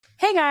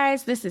Hey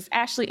guys, this is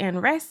Ashley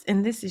and Rest,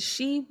 and this is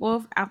She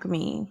Wolf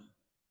Alchemy.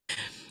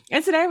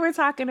 And today we're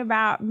talking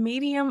about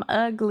medium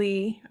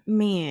ugly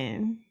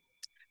men.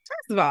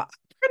 First of all,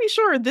 I'm pretty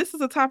sure this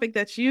is a topic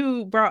that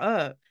you brought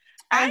up.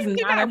 That I is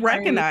did not a not phrase.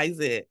 recognize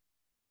it.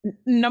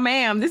 No,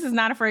 ma'am, this is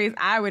not a phrase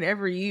I would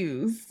ever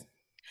use.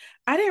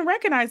 I didn't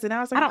recognize it. And I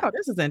was I like, don't, oh,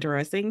 this is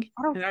interesting.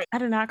 And I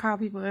do not call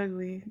people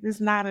ugly.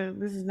 This is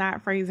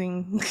not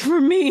phrasing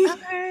for me.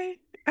 okay,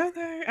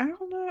 okay.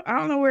 I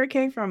don't know where it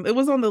came from. It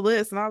was on the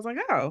list, and I was like,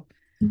 oh,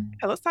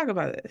 yeah, let's talk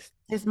about this.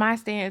 It's my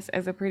stance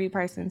as a pretty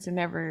person to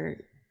never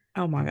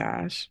Oh my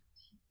gosh.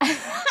 say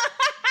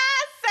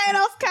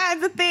those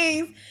kinds of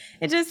things.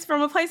 It just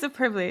from a place of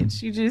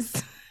privilege.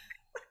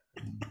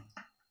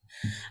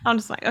 I'm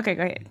just like, okay,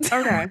 go ahead.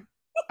 Okay.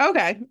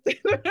 Okay.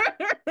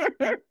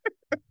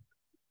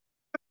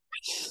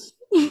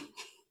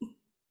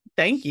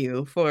 Thank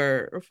you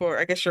for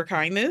I guess your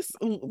kindness.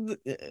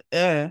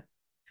 Uh,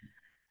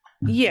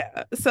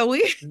 yeah. So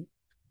we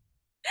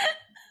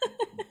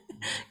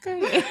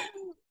Go ahead.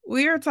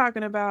 we are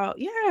talking about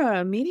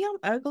medium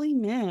ugly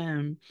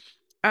men.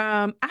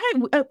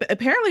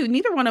 Apparently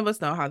neither one of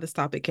us know how this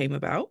topic came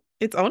about.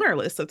 It's on our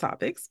list of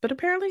topics, but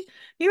apparently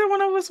neither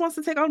one of us wants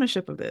to take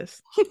ownership of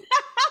this.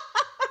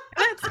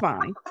 That's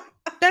fine.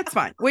 That's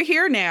fine. We're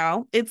here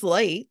now. It's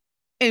late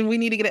and we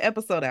need to get an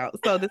episode out.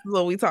 So this is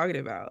what we're talking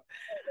about.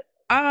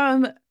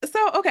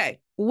 So okay,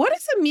 what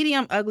is a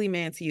medium ugly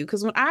man to you?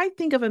 Because when I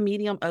think of a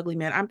medium ugly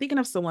man, I'm thinking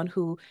of someone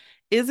who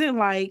isn't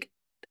like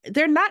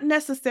they're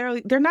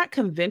not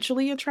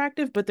conventionally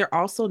attractive, but they're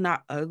also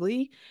not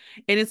ugly.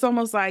 And it's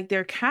almost like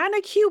they're kind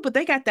of cute, but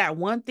they got that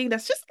one thing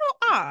that's just a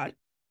little odd.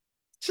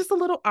 Just a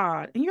little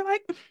odd. And you're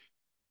like,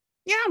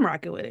 yeah, I'm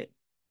rocking with it.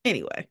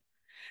 Anyway,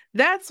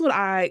 that's what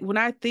when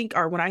I think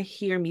or when I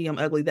hear medium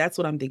ugly, that's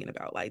what I'm thinking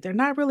about. Like they're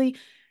not really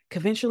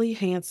conventionally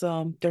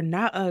handsome. They're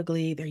not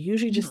ugly. They're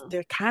usually just Mhm.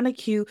 they're kind of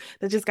cute.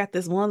 They just got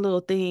this one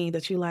little thing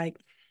that you like.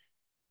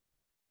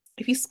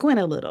 If you squint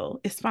a little,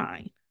 it's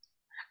fine.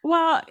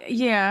 Well,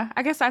 yeah,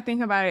 I guess I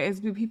think about it as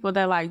people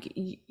that like,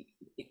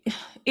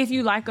 if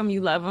you like them,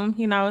 you love them.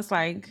 You know, it's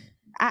like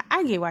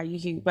I get why you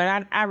cute,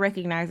 but I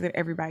recognize that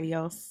everybody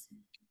else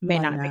may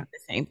Might not think not. the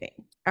same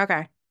thing.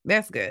 Okay.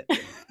 That's good.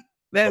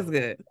 That's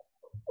good.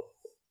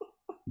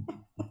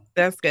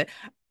 That's good.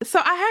 So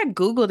I had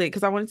Googled it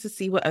because I wanted to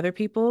see what other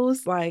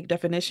people's like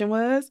definition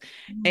was.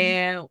 Mhm.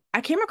 And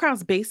I came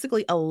across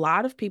basically a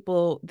lot of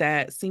people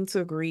that seem to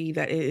agree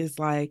that it is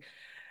like,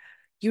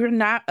 you're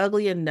not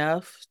ugly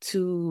enough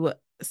to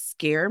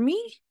scare me,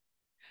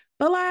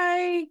 but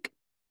like,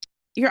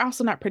 you're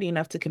also not pretty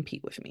enough to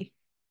compete with me.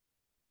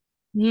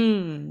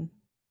 Hmm.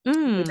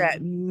 You're that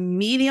Mm.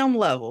 medium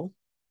level.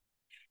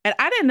 And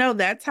I didn't know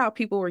that's how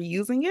people were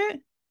using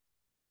it.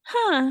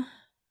 Huh.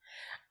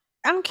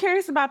 I'm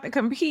curious about the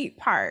compete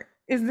part.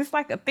 Is this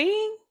like a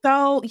thing?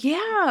 So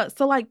yeah,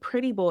 so like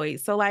pretty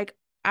boys. So like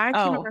I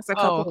came Oh, across a oh,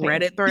 couple of okay.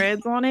 Reddit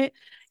threads on it.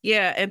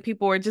 Yeah, and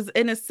people were just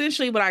and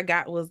essentially what I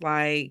got was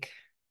like,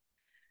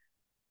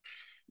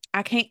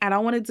 I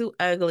don't want to do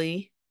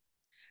ugly.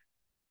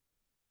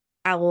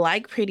 I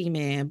like pretty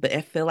men, but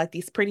I feel like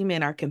these pretty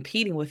men are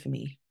competing with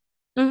me.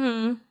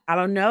 Hmm. I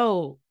don't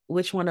know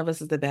which one of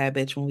us is the bad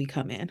bitch when we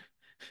come in.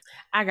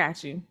 I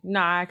got you.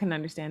 No, I can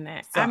understand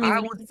that. So I I mean,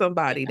 want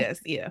somebody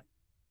that's yeah.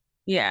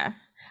 yeah,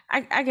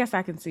 I guess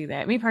I can see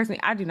that. Me personally,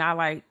 I do not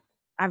like.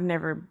 I've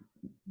never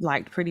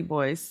liked pretty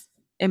boys,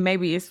 and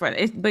maybe it's for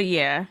it, but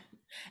yeah,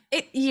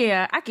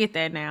 yeah, I get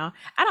that now.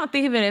 I don't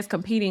think of it as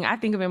competing. I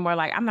think of it more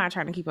like I'm not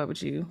trying to keep up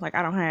with you. Like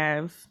I don't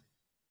have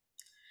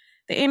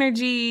the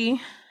energy.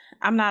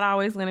 I'm not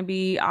always gonna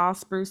be all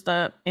spruced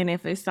up, and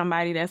if it's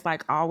somebody that's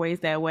like always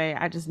that way,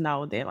 I just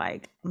know that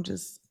like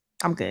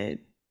I'm good.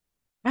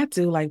 I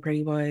do like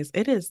pretty boys.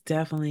 It is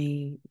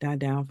definitely that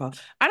downfall.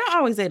 I don't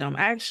always date them.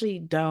 I actually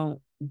don't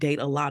date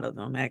a lot of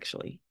them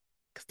actually.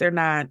 Because they're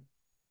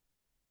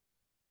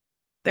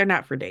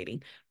not for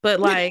dating. But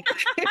like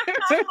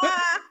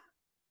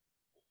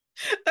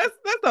that's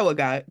not what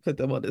God put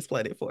them on this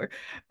planet for.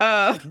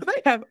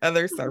 They have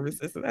other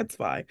services, and that's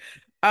fine.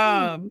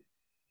 Um,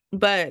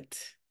 but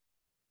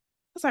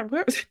I was like,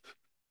 where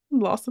I'm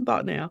lost in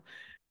thought now.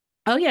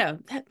 Oh yeah,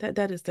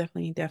 that is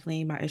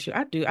definitely my issue.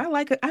 I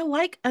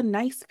like a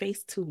nice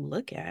face to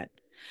look at,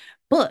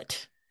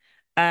 but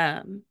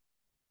um,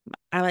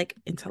 I like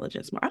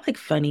intelligence more. I like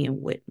funny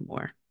and wit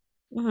more.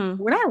 Hmm.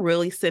 When I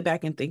really sit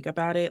back and think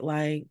about it,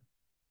 like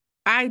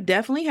I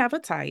definitely have a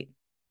type,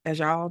 as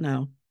y'all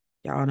know.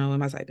 Y'all know what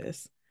my type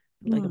is.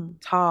 Like a Hmm.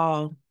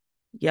 tall,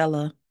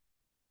 yellow,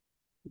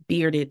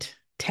 bearded,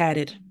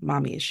 tatted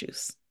mommy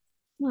issues.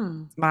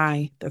 Hmm.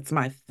 That's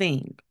my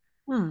thing.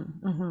 Hmm.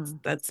 Hmm.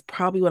 That's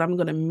probably what I'm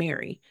gonna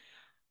marry.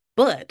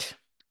 But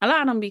a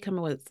lot of them be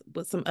coming with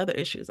some other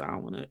issues I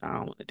don't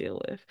want to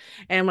deal with.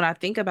 And when I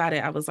think about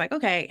it, I was like,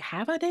 okay,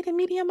 have I dated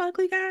medium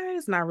ugly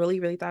guys? And I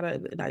really thought I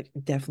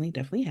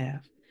definitely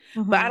have.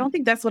 But I Hmm. don't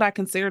think that's what I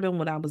considered them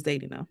when I was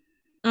dating them.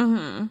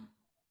 Hmm.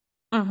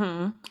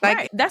 Hmm. Like,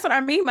 Right. That's what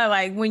I mean by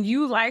like when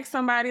you like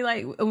somebody,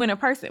 like when a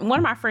person, one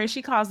of my friends,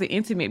 she calls it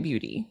intimate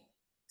beauty.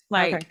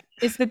 Like okay.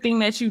 It's the thing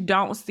that you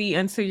don't see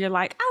until you're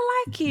like,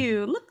 I like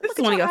you. This Look is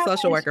at one of your your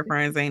social worker eyelashes.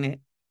 friends, ain't it?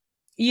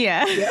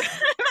 Yeah. Yeah.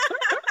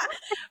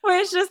 Where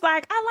it's just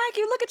like, I like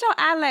you. Look at your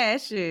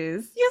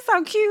eyelashes. You're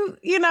so cute.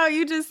 You know,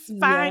 you just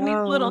find these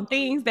little Yo.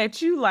 things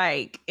that you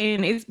like,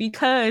 and it's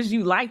because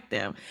you like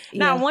them.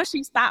 Now, Yeah. once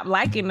you stop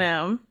liking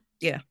them,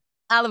 Yeah.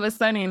 all of a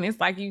sudden it's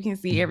like you can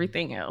see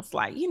everything else.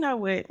 Like, you know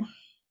what?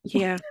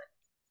 Yeah.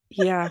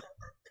 Yeah.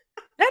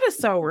 That is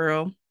so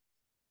real.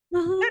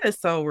 Mm-hmm. That is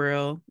so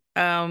real.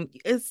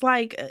 It's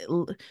like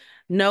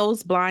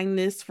nose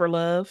blindness for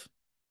love.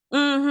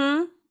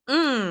 Mm-hmm.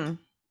 Mm.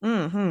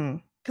 Mm-hmm.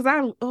 Cause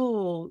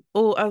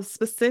a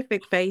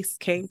specific face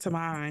came to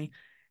mind.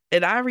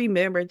 And I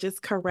remember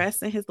just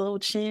caressing his little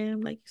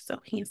chin, like so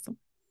handsome,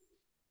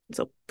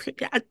 so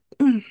pretty.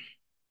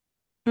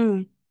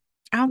 Mm.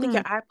 I don't think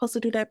your Mm. eye supposed to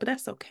do that, but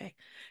that's okay.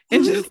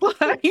 And just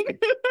like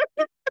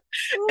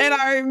and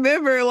I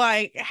remember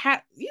like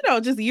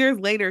just years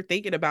later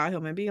thinking about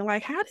him and being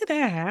like, how did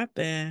that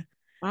happen?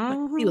 Like he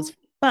Mm-hmm. was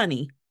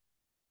funny,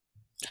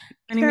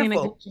 Funny man to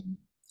careful. get you.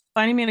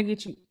 Funny man to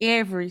get you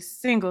every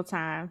single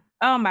time.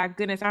 Oh my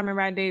goodness. I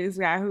remember I dated this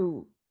guy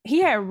who he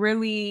had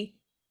really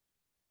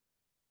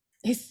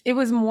it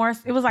was more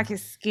it was like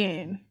his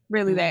skin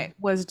really Mhm. that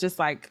was just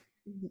like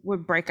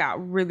would break out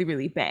really,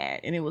 really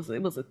bad. And it was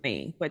a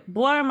thing. But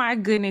boy, my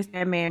goodness,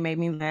 that man made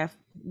me laugh.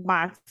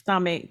 My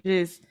stomach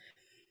just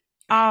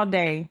all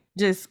day,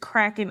 just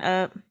cracking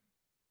up.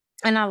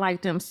 And I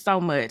liked him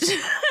so much.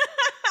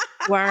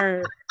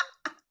 Word,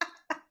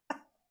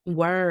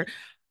 word.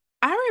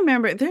 I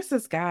remember there's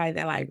this guy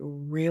that like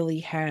really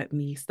had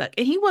me stuck,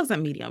 and he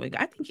wasn't medium.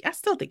 I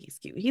still think he's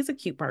cute. He's a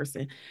cute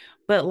person,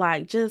 but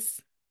like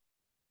just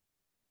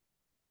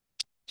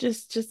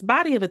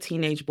body of a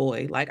teenage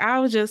boy. Like I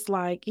was just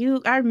like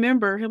you. I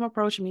remember him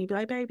approaching me, be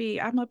like,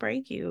 "Baby, I'm gonna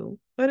break you.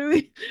 What are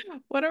we,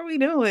 what are we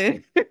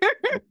doing?"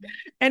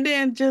 And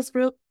then just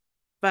real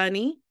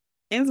funny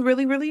and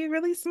really, really,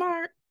 really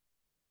smart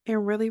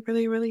and really,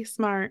 really, really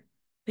smart.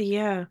 But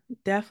yeah,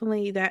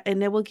 definitely that,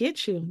 and it will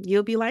get you.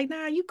 You'll be like,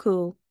 "Nah, you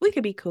cool. We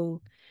could be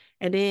cool."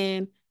 And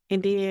then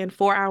and then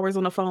 4 hours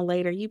on the phone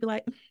later, you be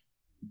like,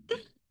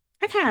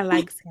 "I kind of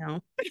like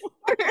him."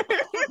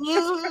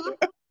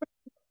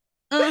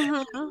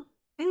 Mhm.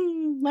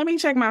 Mhm. Let me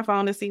check my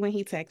phone to see when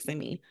he texted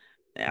me.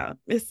 Yeah,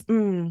 it's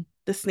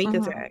the sneak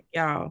Mhm. attack,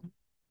 y'all.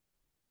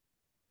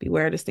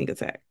 Beware the sneak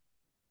attack.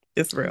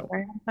 It's You're real.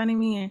 right. Funny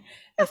man.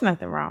 There's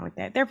nothing wrong with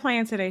that. They're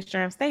playing to their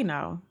strengths. They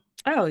know.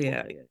 Oh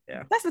yeah, yeah,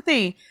 yeah. That's the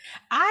thing.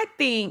 I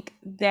think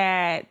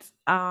that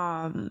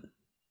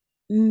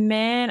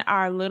men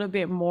are a little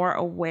bit more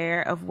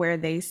aware of where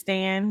they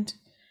stand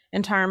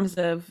in terms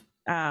of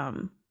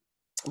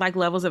like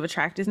levels of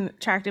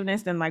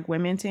attractiveness than like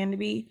women tend to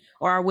be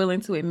or are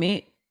willing to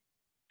admit.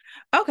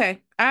 Okay,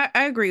 I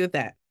agree with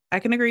that. I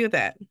can agree with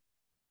that.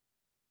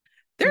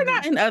 They're Mhm.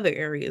 not in other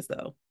areas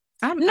though.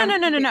 No, I'm no,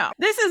 no, no, no.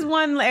 This is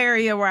one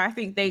area where I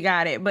think they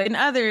got it, but in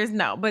others,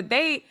 no. But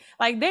they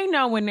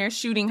know when they're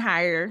shooting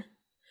higher.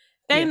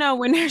 They yeah, know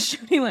when they're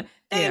shooting.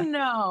 They yeah.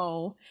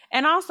 know,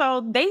 and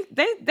also they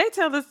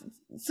tell this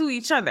to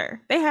each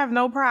other. They have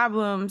no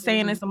problem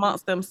saying Hmm. this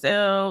amongst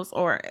themselves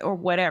or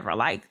whatever.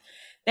 Like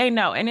they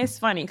know, and it's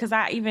funny because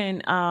I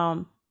even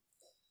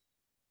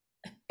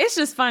it's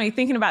just funny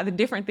thinking about the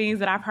different things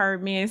that I've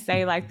heard men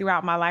say like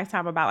throughout my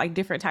lifetime about like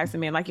different types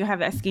of men. Like you'll have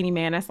that skinny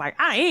man that's like,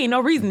 I ain't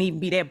no reason to even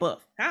be that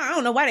buff. I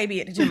don't know why they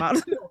be at the gym all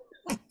the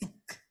time.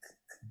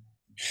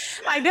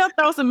 Like they'll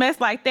throw some mess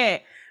like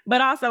that.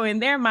 But also in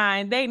their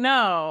mind, they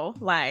know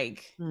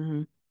like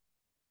Hmm.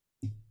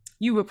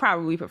 you would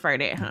probably prefer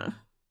that, huh?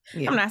 I'm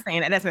Yeah. not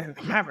saying that that's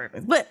my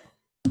purpose,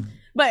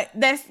 but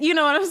that's you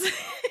know what I'm saying.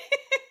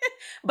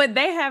 But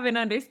they haven't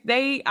under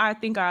they I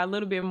think are a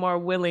little bit more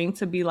willing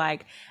to be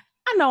like,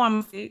 I know I'm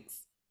a six.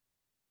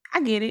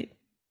 I get it.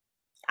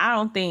 I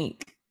don't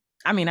think.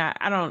 I mean, I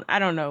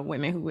don't know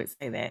women who would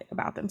say that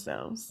about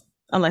themselves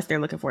unless they're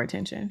looking for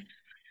attention.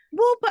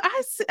 Well, but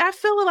I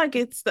feel like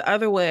it's the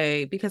other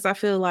way because I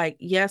feel like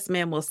yes,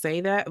 men will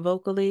say that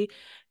vocally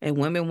and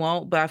women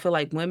won't, but I feel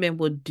like women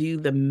will do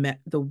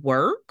the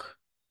work.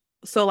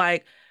 So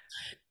like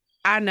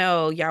I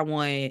know y'all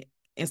want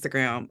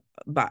Instagram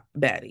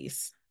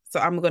baddies. So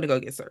I'm going to go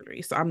get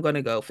surgery. So I'm going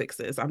to go fix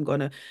this. I'm going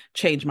to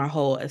change my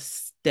whole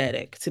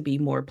aesthetic to be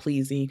more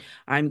pleasing.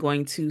 I'm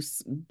going to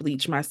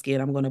bleach my skin.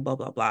 I'm going to blah,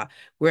 blah, blah.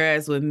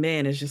 Whereas with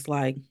men, it's just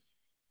like,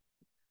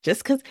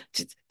 just because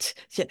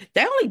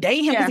they only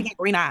date him because he Yeah. got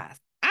green eyes.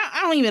 I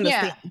don't even Yeah.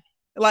 understand.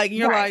 Like,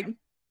 you're Right. like,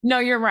 No,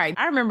 you're right.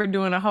 I remember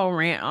doing a whole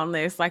rant on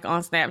this, like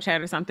on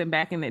Snapchat or something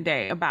back in the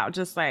day about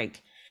just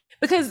like,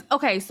 because,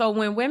 okay, so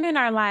when women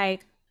are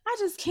like, I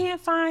just can't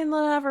find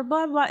love or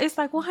blah, blah, it's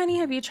like, well, honey,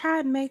 have you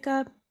tried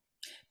makeup?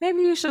 Maybe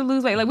you should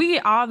lose weight. Like, we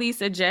get all these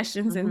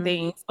suggestions and mhm,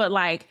 things, but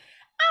like,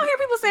 I don't hear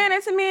people saying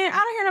that to men. I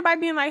don't hear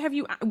nobody being like, have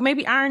you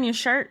maybe iron your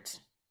shirt?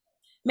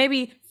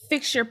 Maybe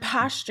fix your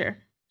posture.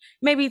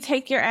 maybe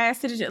take your ass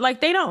to the gym.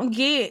 Like they don't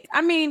get.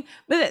 I mean,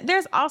 but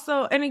there's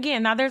also, and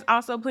again, now there's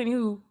also plenty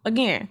who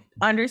again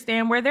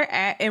understand where they're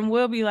at and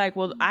will be like,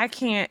 well, I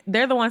can't.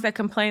 They're the ones that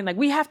complain like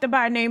we have to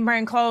buy name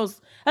brand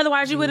clothes,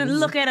 otherwise you wouldn't Mhm.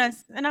 look at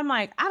us. And I'm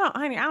like, I don't,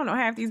 honey, I don't know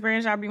half these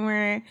brands y'all be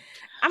wearing.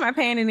 I'm not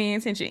paying any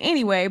attention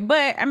anyway.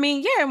 But I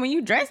mean, yeah, when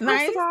you dress First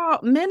nice, of all,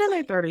 men in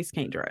their 30s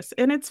can't dress,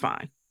 and it's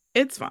fine.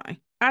 It's fine.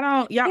 I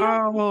don't, y'all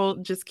yeah, all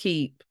just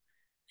keep,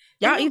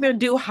 and y'all either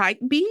do hype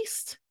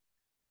beast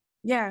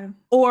yeah.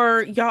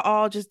 or y'all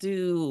all just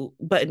do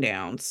button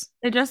downs.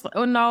 They just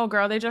oh no,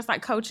 girl, they just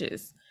like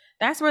coaches.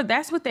 That's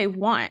what they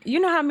want. You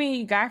know how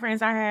many guy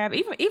friends I have,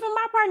 even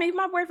my partner, even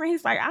my boyfriend,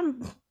 he's like,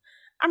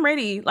 I'm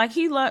ready. Like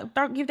he love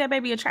don't give that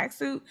baby a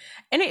tracksuit.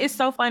 And it is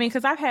so funny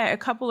because I've had a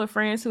couple of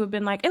friends who have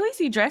been like, at least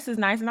he dresses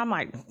nice. And I'm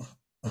like,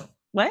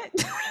 what?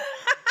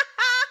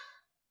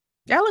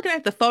 Y'all looking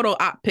at the photo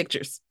op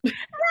pictures.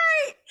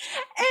 Right.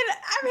 And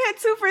I've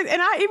had two friends,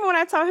 and I even when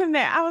I told him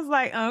that, I was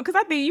like, because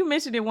I think you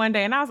mentioned it one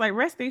day, and I was like,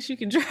 Rest thinks you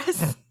can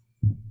dress.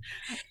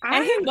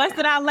 And he I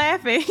busted out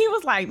laughing. He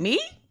was like, Me?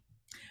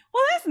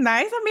 Well, that's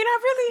nice. I mean, I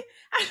really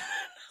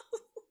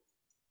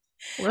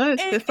was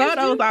the it's photos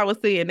just I was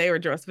seeing, they were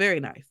dressed very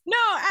nice.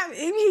 no,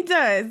 he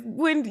does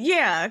when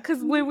yeah, because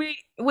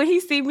when he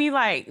see me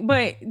like,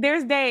 but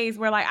there's days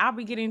where like I'll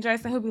be getting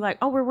dressed and he'll be like,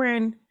 oh, we're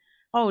wearing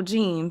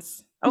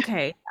jeans.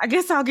 Okay, I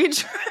guess I'll get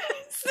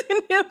dressed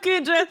and he'll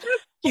get dressed.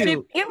 But if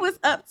Cute. it was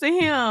up to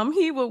him,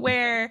 he would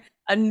wear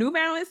a New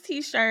Balance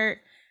t-shirt,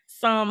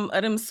 some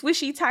of them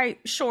swishy type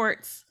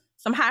shorts,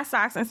 some high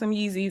socks, and some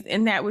Yeezys,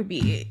 and that would be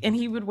it. And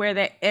he would wear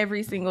that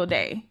every single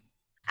day.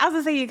 I was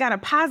gonna say you gotta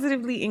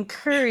positively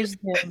encourage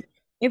them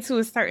into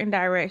a certain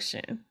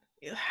direction.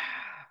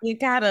 You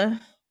gotta,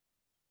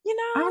 I you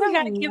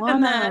gotta don't give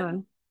them the,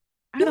 wanna.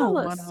 I you would don't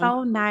look wanna.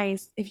 so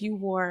nice if you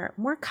wore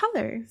more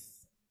colors.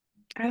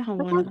 I don't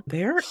wanna. Okay.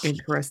 They're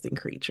interesting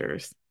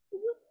creatures.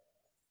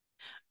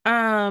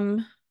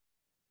 Um.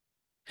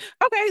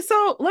 Okay,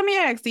 so let me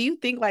ask: do you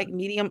think like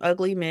medium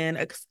ugly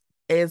men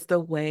is the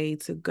way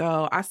to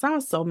go? I saw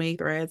so many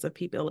threads of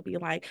people be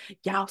like,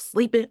 "Y'all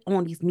sleeping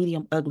on these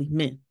medium ugly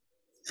men.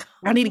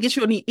 I need to get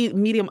you a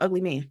medium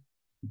ugly man.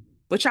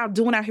 What y'all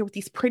doing out here with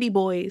these pretty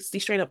boys,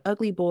 these straight up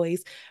ugly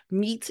boys?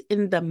 Meet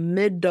in the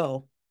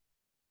middle.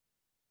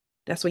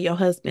 That's where your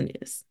husband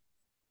is."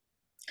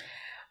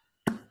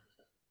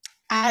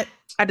 I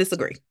I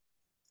disagree.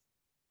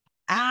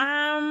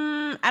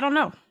 I don't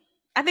know.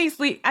 I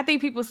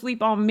think people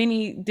sleep on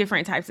many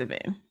different types of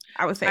men.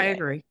 I would say I that.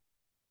 agree.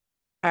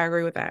 I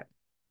agree with that.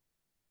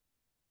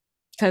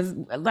 Because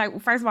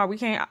like first of all, we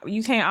can't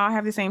you can't all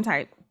have the same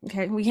type.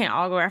 Okay. We can't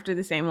all go after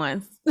the same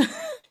ones.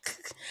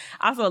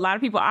 Also, a lot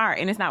of people are,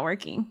 and it's not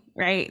working,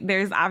 right?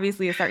 There's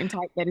obviously a certain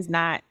type that is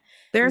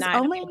There's not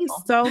only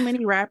available. so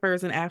many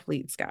rappers and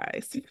athletes,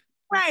 guys.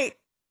 Right.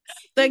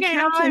 The You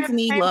can't all accountants have the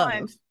need same love.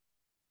 ones.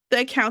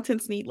 The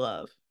accountants need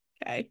love.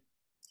 Okay.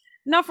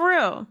 No, for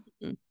real.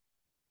 Mm.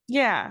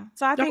 Yeah.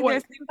 So I Don't think worry.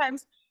 there's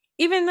sometimes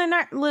even the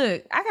nerd.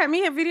 Look, I got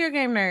me a video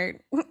game nerd.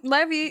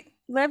 Love it.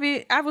 Love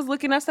it. I was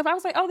looking up stuff. I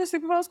was like, oh, the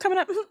Super Bowl's coming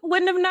up.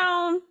 Wouldn't have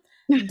known.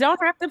 Don't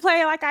have to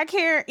play like I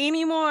care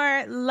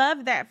anymore.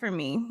 Love that for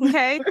me.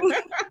 Okay.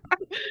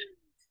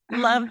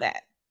 Love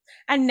that.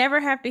 I never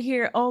have to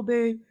hear, oh,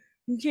 babe,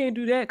 you can't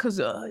do that because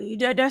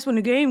that's when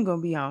the game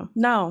gonna be on.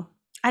 No,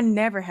 I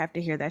never have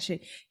to hear that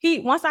shit.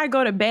 Once I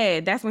go to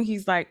bed, that's when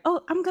he's like,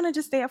 oh, I'm gonna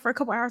just stay up for a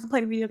couple hours and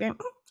play the video game.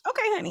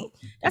 Okay, honey.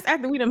 That's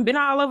after we done been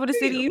all over the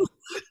city,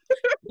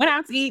 went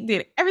out to eat,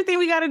 did everything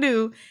we gotta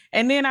do,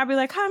 and then I'll be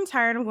like, I'm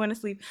tired, I'm going to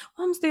sleep.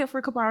 Well, I'm gonna stay up for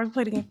a couple hours and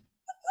play the game.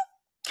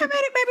 Come at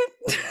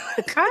it,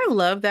 baby. I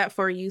love that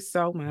for you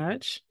so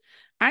much.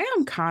 I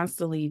am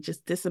constantly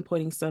just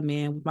disappointing some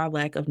men with my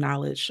lack of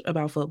knowledge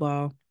about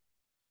football.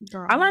 I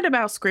Girl. learned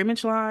about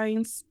scrimmage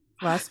lines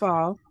last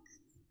fall.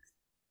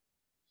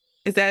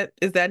 Is that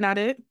not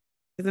it?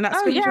 Is it not Oh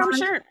scrimmage yeah, I'm lines?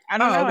 sure. I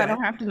don't Oh, know. I okay.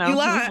 don't have to You know.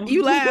 lie.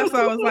 You laugh. So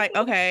I was like,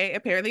 okay,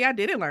 apparently I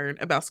didn't learn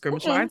about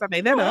scrimmage Mm-mm. lines. I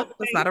made that No, up. it's a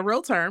That's thing. not a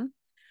real term.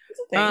 It's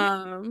a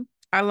thing.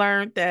 I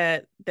learned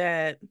that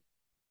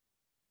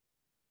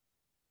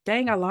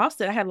dang, I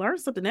lost it. I had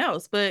learned something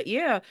else. But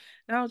yeah,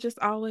 I was just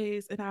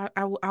always, and I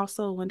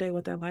also one day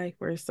with that life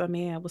where some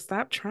man will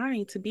stop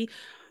trying to be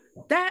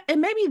that,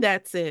 and maybe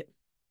that's it.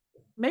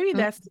 Maybe Mm.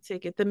 that's the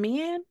ticket. The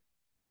man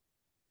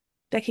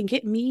that can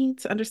get me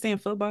to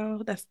understand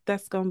football,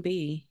 that's gonna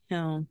be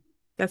him.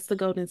 That's the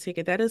golden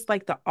ticket. That is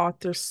like the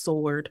author's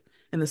sword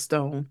in the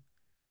stone.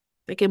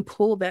 They can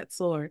pull that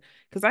sword.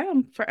 Because I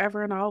am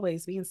forever and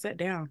always being set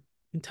down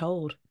and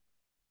told,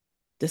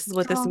 this is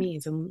what this Oh,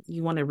 means. And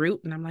you want to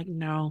root? And I'm like,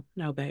 no,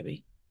 no,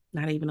 baby.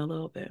 Not even a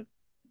little bit.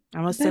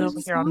 I'm gonna sit then over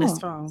just here on this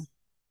don't. phone.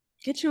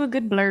 Get you a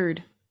good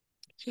blurred.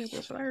 She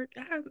was blurred.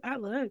 I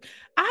love.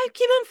 I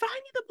keep on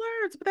finding the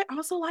blurs, but they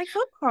also like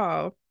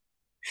football.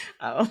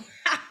 Oh.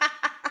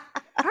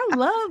 I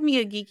love me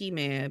a geeky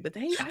man, but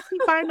I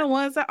keep finding the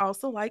ones that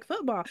also like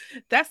football.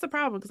 That's the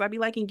problem because I be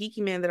liking geeky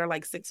men that are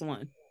like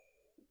 6'1".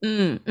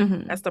 Mm,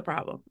 That's mhm. the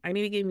problem. I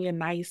need to give me a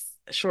nice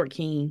short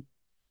king.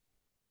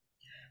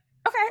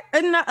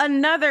 Okay,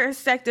 another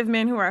sect of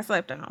men who are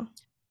slept on.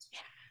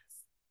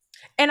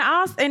 And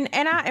also,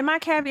 and my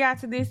caveat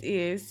to this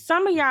is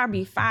some of y'all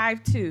be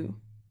 5'2",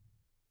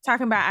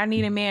 talking about I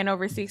need a man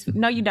over 6 foot.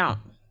 No, you don't.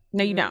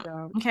 No, you They don't.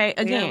 don't. Okay.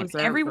 They are Again, reserved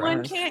for everyone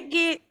us. can't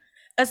get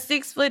a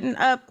 6 foot and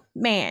up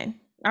man.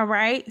 All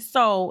right.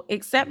 So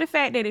accept the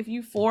fact that if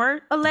you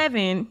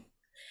 4'11",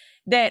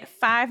 that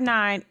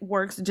 5'9"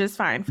 works just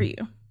fine for you.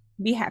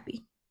 Be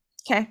happy.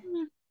 Okay.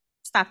 Mm,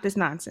 Stop this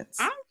nonsense.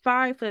 I'm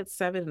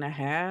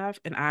 5'7.5",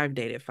 and I've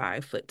dated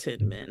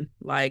 5'10" men.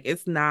 Like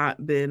it's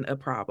not been a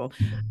problem.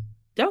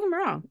 Don't get me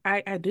wrong.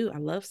 I do. I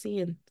love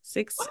seeing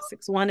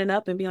 6'1" and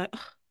up and be like, "Ugh,"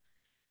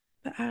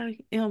 but I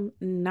am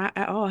not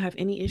at all have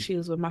any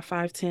issues with my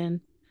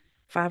 5'10",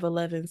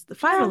 5'11s. The Yeah,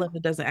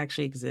 5'11 doesn't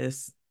actually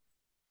exist.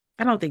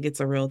 I don't think it's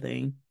a real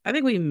thing. I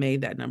think we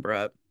made that number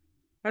up.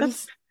 I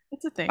just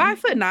that's a five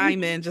thing. foot nine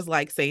men just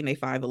like saying they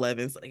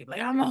 5'11s. Like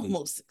I'm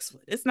almost 6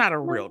 foot. It's not a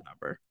real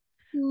number.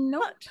 But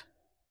Nope.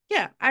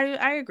 yeah,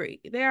 I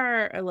agree.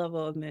 There are a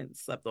level of men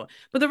slept on.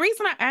 But the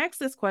reason I asked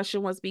this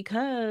question was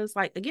because,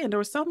 like, again, there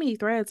were so many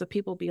threads of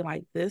people being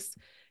like, This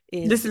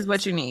is is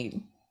what you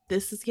need.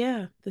 this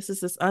is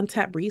this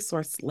untapped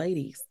resource,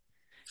 ladies.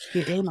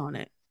 Get in on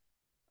it.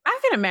 I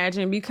can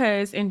imagine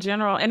because in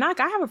general, and like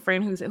I have a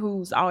friend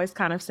who's always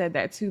kind of said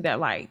that too, that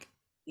like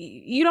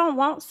you don't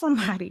want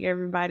somebody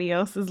everybody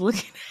else is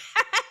looking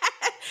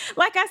at.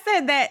 Like I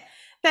said,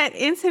 that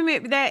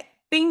intimate, that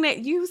thing that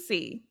you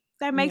see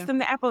that makes Yeah. them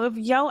the apple of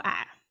your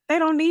eye. They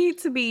don't need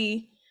to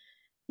be,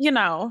 you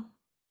know,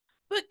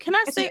 But can I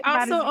getting say also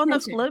everybody's on the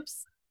attention.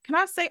 flips? Can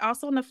I say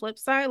also on the flip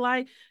side,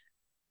 like,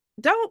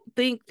 don't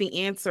think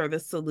the answer, the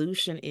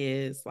solution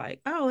is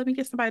like, oh, let me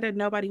get somebody that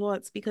nobody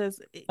wants because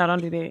No,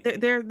 don't do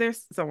that.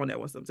 there's someone that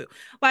wants them too.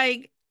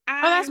 Like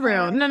Oh, that's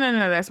real. No, no,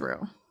 no, that's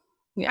real.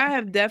 Yeah. I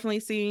have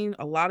definitely seen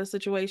a lot of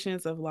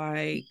situations of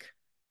like,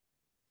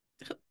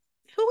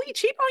 who he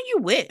cheat on you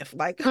with?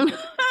 Like, what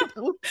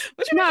you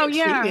mean No, he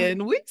yeah.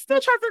 cheating? We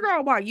still trying to figure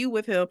out why you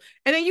with him,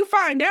 and then you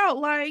find out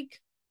like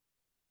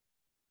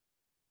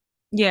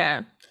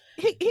Yeah.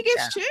 he gets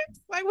Yeah. chicks.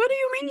 Like, what do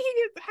you mean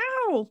he gets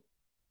how?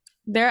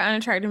 There are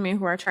unattractive men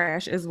who are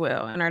trash as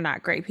well and are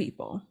not great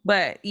people.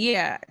 But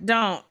yeah,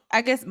 don't.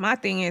 I guess my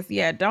thing is,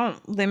 yeah,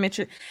 don't limit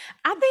your.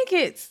 I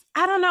think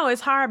I don't know, it's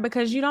hard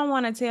because you don't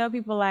want to tell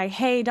people like,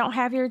 hey, don't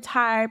have your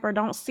type or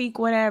don't seek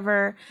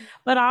whatever.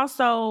 But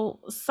also,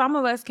 some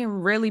of us can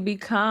really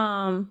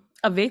become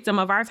a victim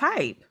of our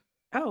type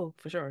Oh,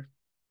 for sure.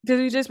 because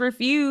we just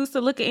refuse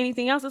to look at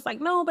anything else. It's like,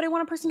 no, but I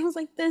want a person who's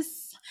like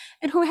this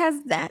and who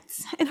has that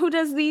and who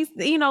does these,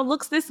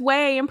 looks this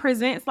way and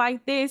presents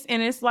like this.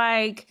 And it's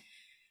like,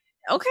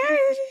 okay,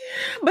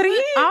 but But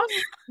again, also,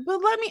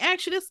 but let me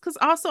ask you this, because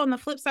also on the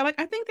flip side, like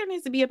I think there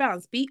needs to be a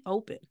balance. Be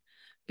open.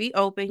 Be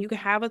open. You can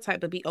have a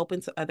type, but be open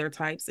to other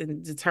types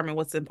and determine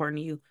what's important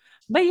to you.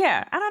 but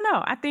yeah, I don't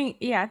know. I think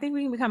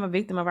we can become a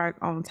victim of our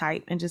own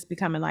type and just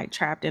becoming like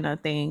trapped in a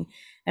thing.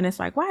 And it's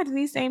like, why do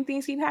these same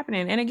things keep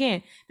happening? And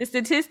again, the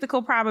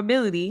statistical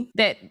probability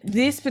that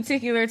this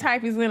particular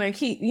type is gonna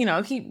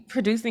keep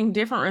producing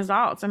different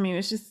results. I mean,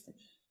 it's just,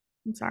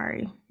 I'm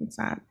sorry, it's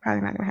not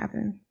probably not gonna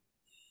happen.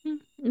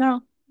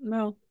 No,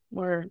 no,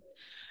 word.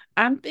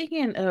 I'm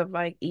thinking of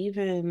like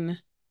even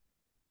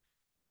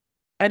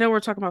I know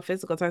we're talking about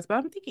physical types, but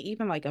I'm thinking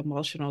even like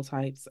emotional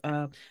types.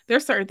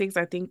 There's certain things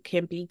I think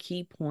can be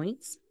key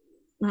points.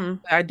 Mhm.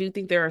 I do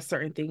think there are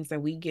certain things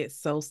that we get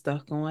so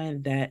stuck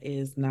on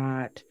that's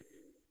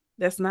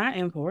not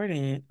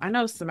important. I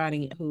know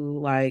somebody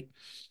who like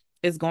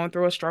is going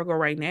through a struggle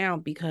right now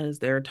because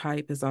their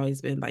type has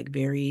always been like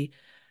very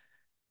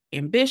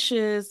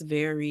ambitious,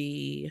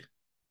 very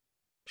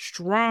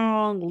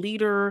strong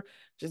leader,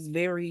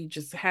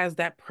 just has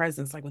that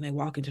presence. Like when they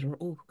walk into the room,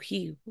 oh,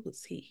 who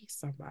is he? He's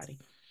somebody.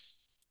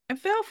 And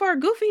fell for a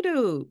goofy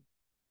dude.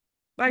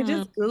 Like Mhm.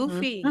 just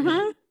goofy.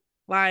 Mhm.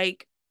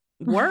 Like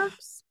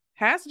works,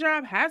 has a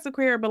job, has a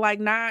career, but like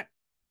not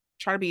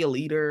try to be a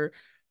leader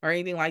or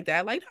anything like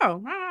that. Like,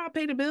 no, I'll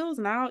pay the bills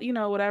and I'll,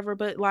 whatever.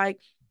 But like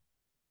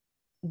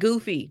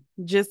goofy,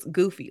 just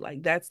goofy.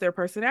 Like that's their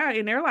personality.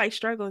 And they're like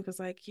struggling because,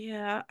 like,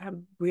 yeah,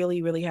 I'm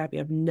really, really happy.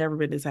 I've never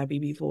been this happy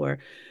before.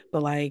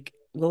 But like,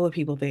 what would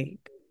people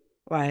think?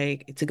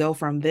 Like to go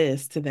from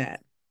this to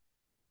that.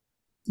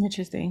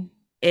 Interesting.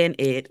 And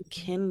it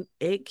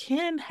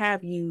can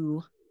have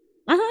you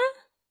Mhm.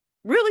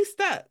 really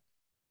stuck.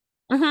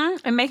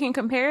 And making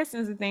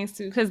comparisons and things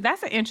too, because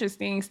that's an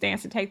interesting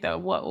stance to take. Though,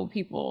 what will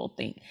people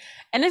think?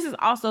 And this is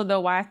also though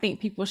why I think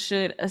people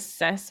should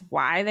assess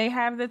why they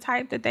have the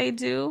type that they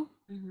do.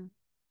 Mhm.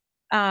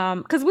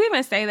 Because we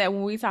even say that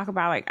when we talk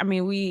about like, I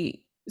mean,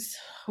 we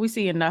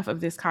see enough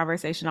of this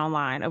conversation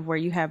online of where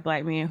you have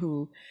black men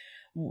who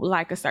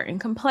like a certain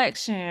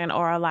complexion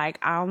or like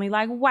I only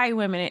like white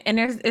women, and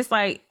it's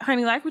like,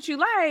 honey, like what you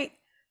like.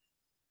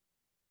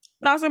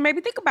 But also maybe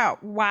think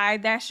about why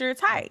that's your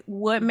type.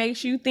 What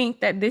makes you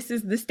think that this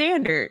is the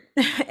standard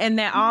and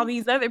that all Mhm.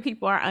 these other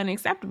people are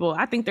unacceptable?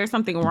 I think there's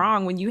something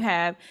wrong when you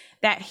have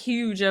that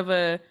huge of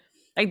a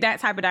Like that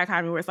type of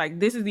dichotomy where it's like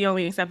this is the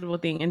only acceptable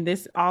thing and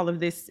this all of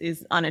this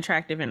is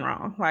unattractive and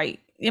wrong. Like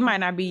it might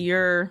not be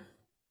your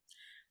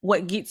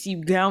what gets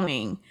you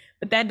going,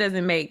 but that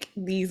doesn't make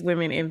these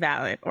women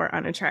invalid or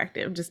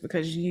unattractive just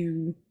because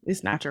you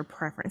it's not your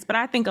preference. But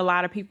I think a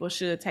lot of people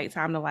should take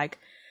time to like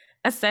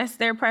assess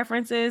their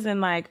preferences and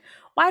like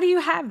why do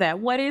you have that?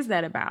 What is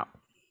that about?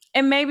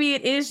 And maybe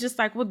it is just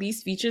like, well,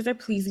 these features are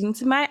pleasing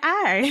to my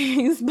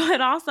eyes,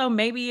 but also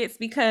maybe it's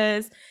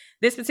because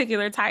this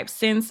particular type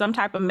sends some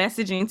type of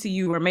messaging to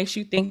you or makes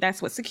you think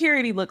that's what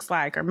security looks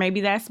like, or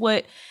maybe that's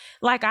what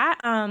like I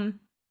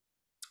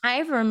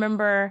even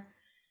remember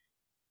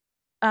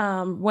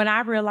when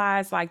I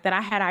realized like that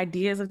I had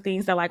ideas of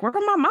things that like work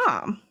with my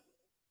mom.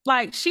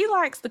 Like she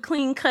likes the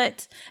clean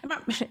cut,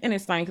 and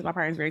it's funny because my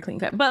parents very clean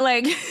cut, but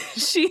like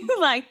she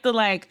liked the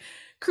like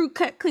crew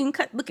cut, clean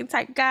cut looking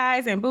type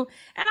guys and boo.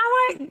 And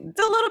I like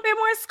the little bit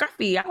more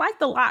scruffy. I like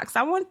the locks.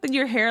 I want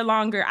your hair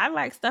longer. I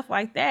like stuff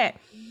like that.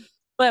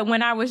 But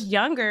when I was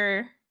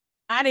younger,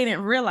 I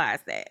didn't realize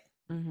that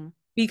Mm-hmm.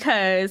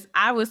 because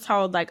I was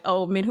told like,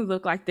 oh, men who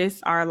look like this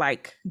are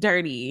like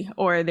dirty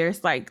or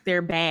there's like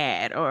they're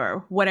bad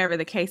or whatever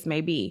the case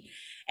may be.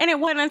 And it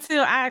wasn't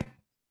until I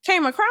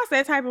came across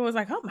that type and was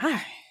like, oh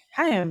my,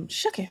 I am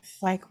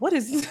shooketh. Like, what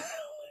is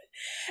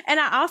and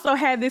I also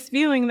had this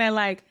feeling that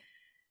like,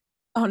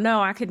 oh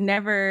no, I could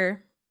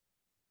never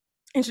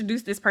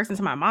introduce this person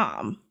to my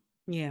mom.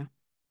 Yeah.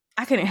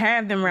 I couldn't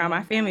have them around my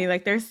Yeah. family.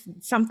 Like there's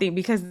something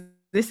because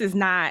this is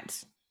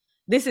not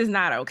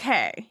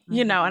okay,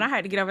 you know, and I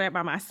had to get over that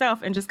by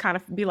myself and just kind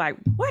of be like,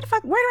 what the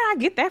fuck, where did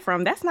I get that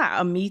from? That's not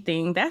a me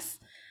thing. That's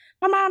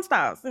my mom's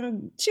thoughts.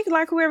 And she could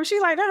like whoever she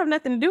like, that have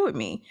nothing to do with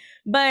me.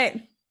 But,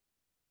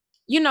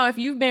 you know, if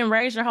you've been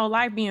raised your whole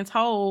life being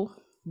told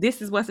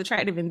this is what's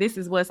attractive and this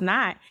is what's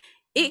not,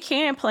 it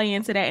can play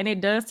into that. And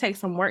it does take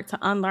some work to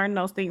unlearn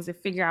those things and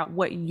figure out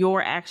what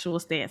your actual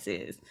stance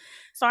is.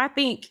 So I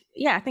think,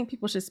 yeah, I think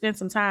people should spend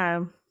some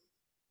time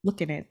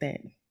looking at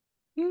that.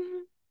 Mm-hmm.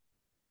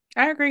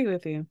 I agree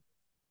with you.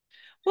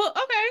 Well,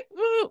 okay.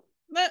 Well,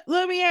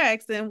 let me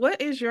ask then, what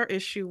is your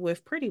issue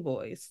with pretty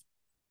boys?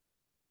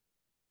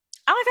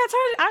 I like I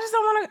told you, I just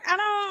don't want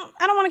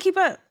to. I don't want to keep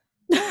up.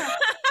 Yeah,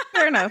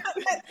 fair enough.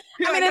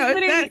 You're I mean, like, it's oh, it's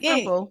literally that it.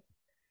 simple.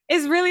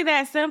 It's really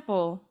that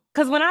simple.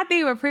 Because when I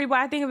think of a pretty boy,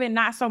 I think of it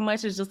not so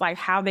much as just like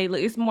how they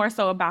look. It's more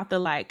so about the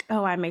like,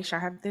 oh, I make sure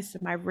I have this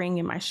in my ring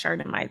and my shirt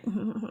and my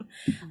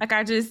like.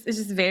 It's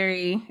just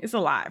very. It's a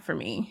lot for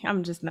me.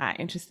 I'm just not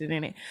interested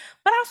in it.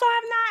 But also,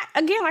 I'm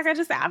not again. Like I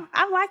just said,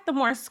 I like the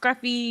more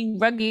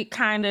scruffy, rugged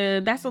kind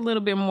of. That's a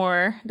little bit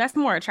more. That's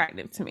more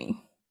attractive to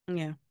me.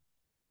 Yeah.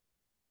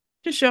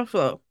 Just your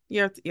flow,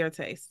 your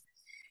taste.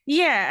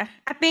 Yeah,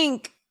 I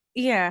think.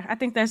 Yeah, I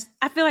think that's.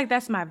 I feel like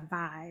that's my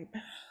vibe.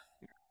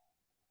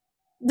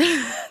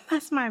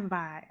 That's my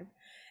vibe.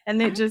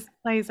 And it I, just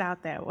plays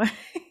out that way.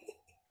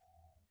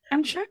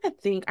 I'm trying to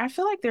think. I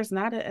feel like there's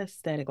not an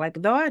aesthetic.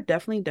 Like, though I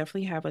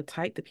definitely have a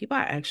type, the people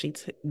I actually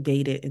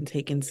dated and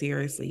taken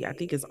seriously, I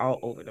think it's all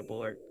over the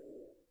board.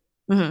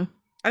 Hmm.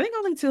 I think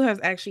only two has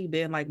actually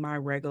been like my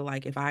regular,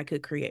 like if I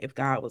could create, if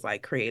God was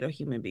like create a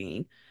human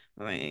being,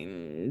 I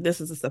mean, this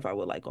is the stuff I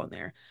would like on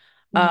there.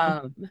 Hmm.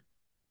 Um,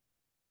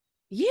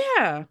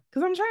 yeah,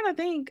 because I'm trying to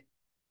think.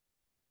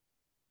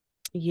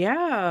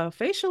 Yeah,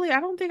 facially, I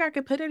don't think I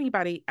could put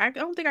anybody. I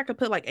don't think I could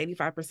put like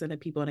 85% of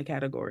people in a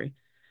category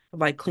of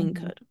like clean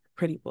Hmm. cut,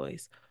 pretty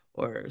boys,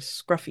 or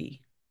scruffy.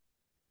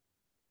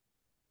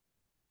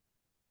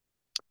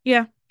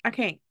 Yeah, I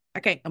can't. I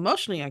can't.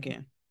 Emotionally, I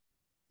can.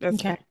 That's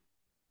Okay. fair.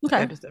 Okay.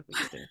 That is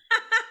definitely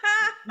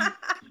fair.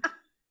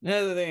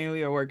 Another thing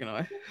we are working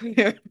on.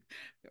 Yeah,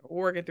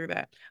 we're working through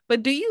that.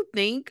 But do you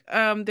think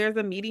there's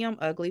a medium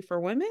ugly for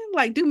women?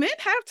 Like, do men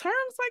have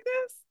terms like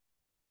this?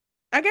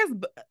 I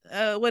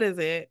guess what is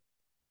it?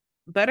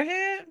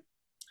 Butterhead?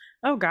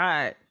 Oh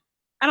God.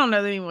 I don't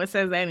know that anyone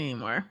says that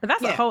anymore. But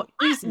that's a Yeah. whole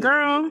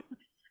girl.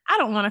 I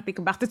don't want to think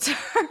about the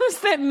terms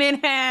that men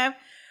have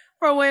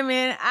for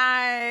women.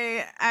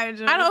 I I don't,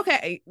 just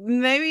okay,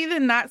 maybe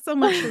then not so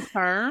much the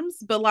terms,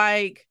 but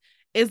like,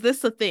 is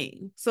this a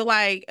thing? So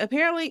like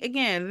apparently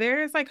again,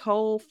 there's like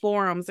whole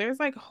forums, there's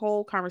like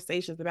whole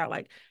conversations about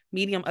like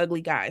medium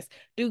ugly guys.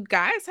 Do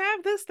guys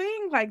have this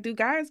thing? Like, do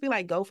guys be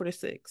like, go for the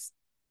six?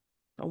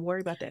 Don't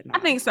worry about that I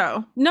nine. think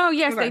so. No,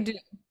 yes, they Okay. do.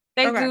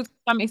 They Okay. do to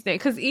some extent.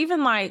 Because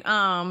even like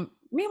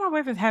me and my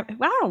boyfriend have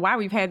well, I don't know why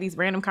we've had these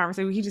random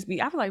conversations. He just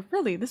be I feel like,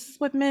 really, this is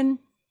what men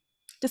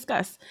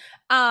discuss.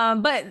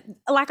 But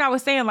like I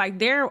was saying, like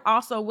they're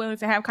also willing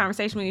to have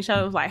conversation with each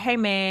other. Like, hey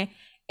man,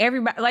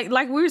 everybody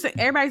like we were saying,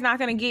 everybody's not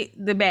gonna get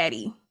the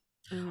baddie.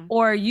 Hmm.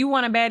 Or you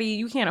want a baddie,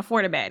 you can't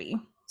afford a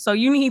baddie. So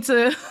you need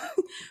to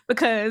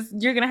because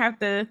you're gonna have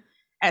to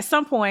at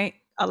some point,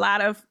 a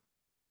lot of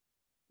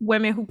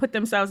women who put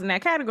themselves in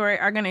that category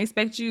are gonna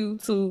expect you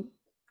to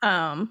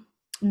um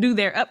do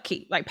their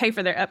upkeep, like pay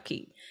for their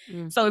upkeep.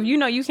 Mm. So if you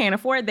know you can't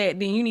afford that,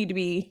 then you need to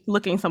be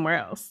looking somewhere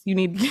else. You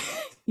need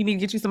you need to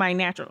get you somebody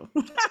natural.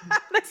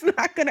 That's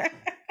not gonna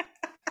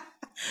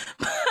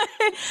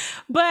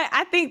but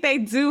I think they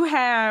do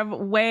have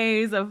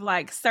ways of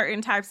like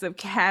certain types of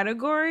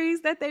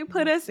categories that they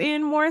put Mhm. us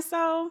in more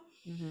so,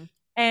 Mhm.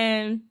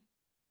 and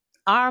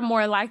are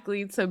more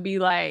likely to be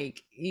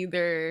like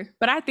either,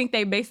 but I think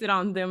they base it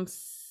on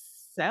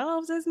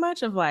themselves as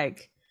much of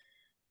like,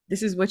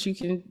 this is what you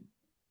can,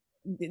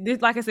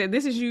 this, like I said,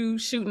 this is you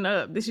shooting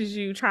up. This is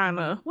you trying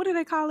Mhm. to, what do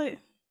they call it?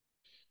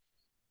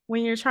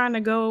 When you're trying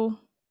to go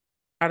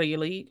Out of your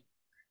league.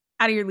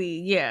 out of your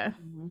league. Yeah.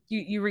 Mhm.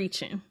 You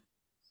reaching,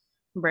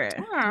 bruh.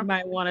 Yeah. You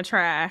might want to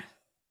try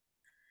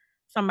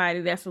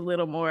somebody that's a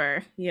little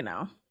more, I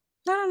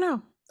don't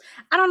know.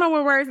 I don't know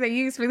what words they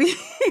use for these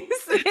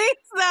things,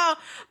 so,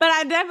 but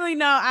I definitely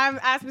know.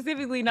 I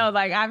specifically know,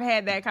 like I've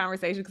had that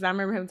conversation because I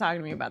remember him talking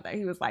to me about that.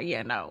 He was like,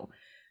 "Yeah, no,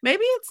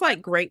 Maybe it's like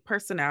great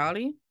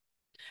personality.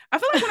 I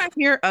feel like when I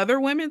hear other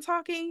women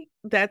talking,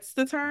 that's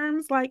the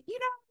terms like,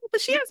 but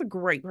she has a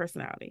great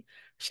personality.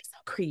 She's so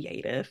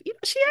creative.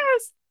 She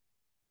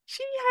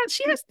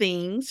has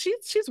things.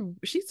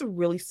 She's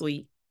really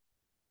sweet.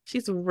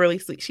 She's really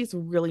sweet. She's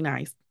really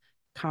nice,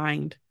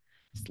 kind,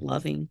 just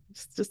loving.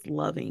 Just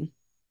loving.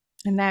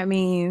 and that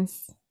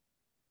means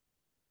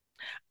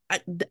I,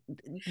 th-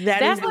 that is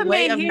that's a what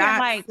way men of hear." not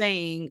Like,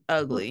 saying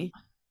ugly.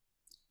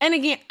 and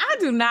again, I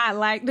do not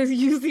like to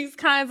use these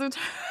kinds of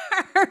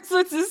terms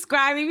with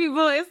describing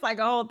people. It's like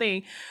a whole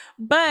thing.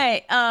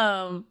 But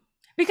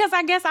because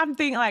I guess I'm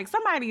thinking like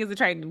somebody is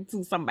attracted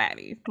to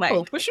somebody. Oh, Like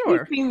for we've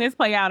sure. seen this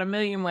play out a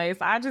million ways.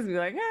 So I just be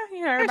like,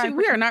 Actually, everybody we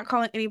pretty. are not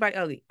calling anybody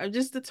ugly.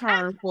 Just the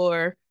term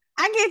for,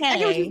 I get what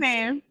you're hey,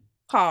 saying.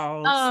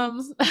 pause.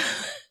 Um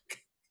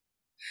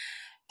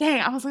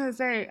dang, I was gonna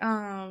say,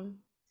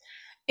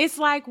 it's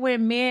like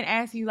when men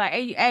ask you like,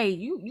 hey,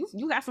 you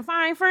got some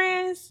fine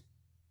friends?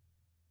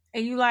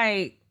 And you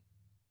like,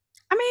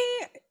 I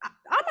mean,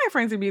 all my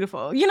friends are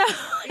beautiful,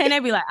 and they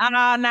be like,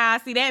 oh, nah,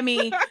 see that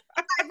mean, I'm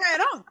like,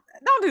 bro,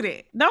 don't do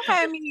that. Don't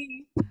have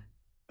me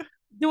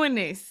doing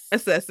this to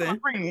Assessing. my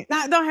friends.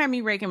 Don't have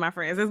me raking my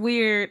friends. It's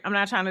weird. I'm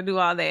not trying to do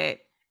all that.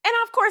 And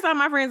of course, all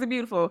my friends are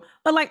beautiful,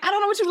 but like, I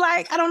don't know what you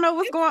like. I don't know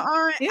what's If going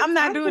on. if I'm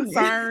not I'm doing it.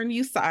 concerned,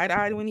 you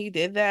side-eyed when you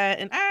did that,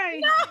 and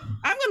I'm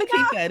gonna No,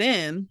 keep that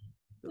in.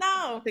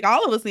 I no. think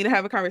all of us need to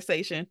have a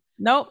conversation.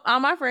 Nope, all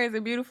my friends are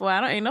beautiful.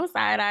 I don't ain't no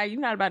side eye. You're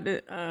not about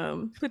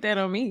to put that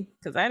on me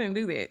because I didn't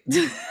do that.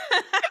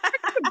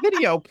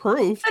 Video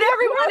proof. But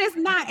everyone is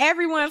not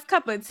everyone's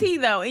cup of tea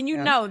though, and you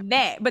Yeah. know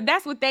that. But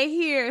that's what they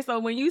hear. So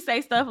when you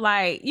say stuff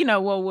like,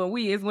 well, when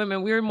we as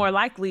women, we're more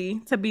likely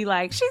to be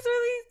like, she's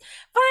really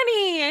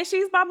funny and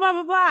she's blah blah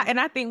blah blah. And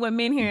I think what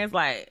men hear is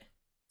like,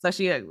 so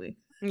she ugly.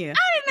 Yeah.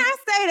 I did not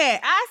say that.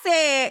 I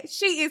said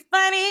she is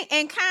funny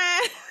and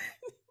kind.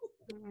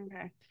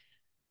 Okay.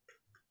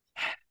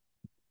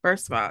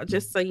 First of all,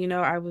 just so you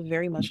know, I would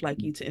very much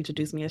like you to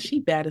introduce me as she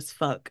bad as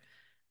fuck.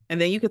 And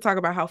then you could talk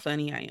about how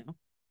funny I am.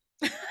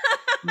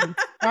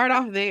 Start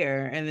off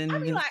there and I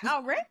then be like,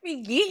 oh,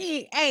 Remy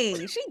get,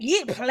 hey, she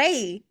get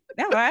play.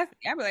 That's what I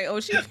be like, oh,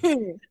 she.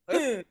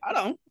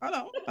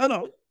 I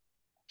don't.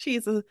 She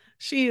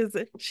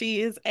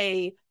is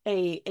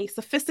a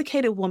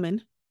sophisticated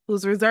woman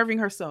who's reserving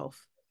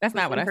herself, That's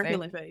who's not what in I her say.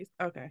 healing phase.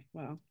 Okay,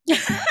 well.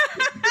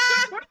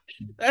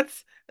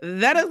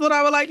 That is what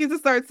I would like you to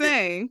start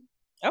saying.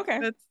 Okay.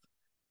 That's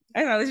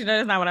I know that you know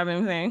that's not what I've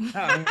been saying.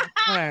 oh okay.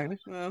 All right.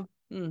 Well,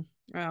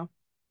 well.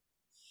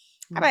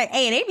 I'm like,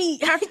 hey, they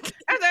be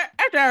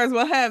After hours,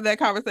 we'll have that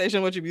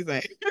conversation. What you be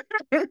saying?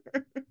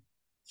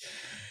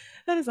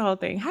 that is the whole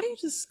thing. How do you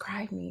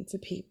describe me to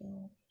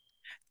people?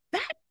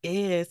 That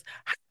is,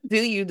 how do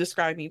you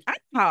describe me? I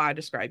know how I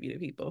describe you to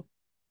people.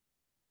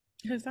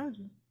 I just told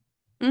you.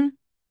 Mm.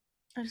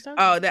 I just told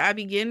you. Oh, that I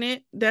be getting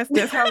it. That's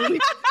how we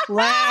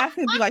laugh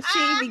and be like,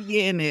 she be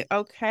getting it.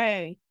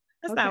 Okay,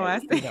 That's not okay. what I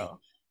We need said. to,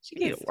 She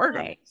we need gets to work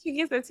on. swag. She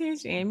gets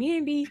attention. Me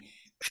and be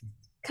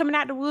coming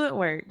out the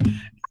woodwork.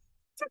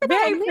 Talk about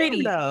Very men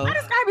pretty. I though,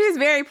 describe you as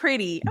very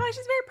pretty. Oh, she's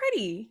very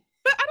pretty.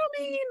 but I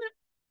don't mean.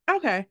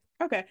 Okay,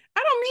 okay.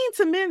 I don't mean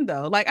to men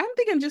though. Like I'm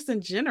thinking just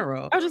in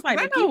general. I was just like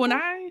Because the I know when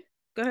people. I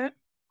go ahead.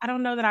 I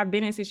don't know that I've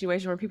been in a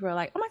situation where people are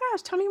like, "Oh my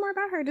gosh, tell me more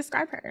about her.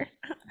 Describe her,"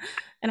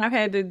 and I've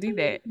had to do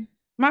that.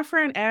 My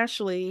friend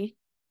Ashley,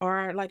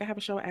 or like I have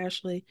a show with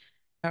Ashley,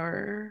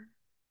 or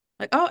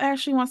like, oh,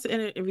 Ashley wants to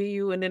interview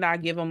you, and then I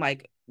give them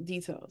like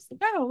details.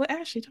 Like, oh, what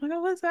Ashley? I'm like,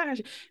 oh, what's that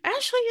Ashley?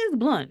 Ashley is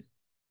blunt,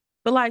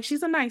 but like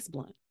she's a nice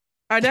blunt.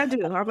 I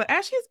do. I'm like,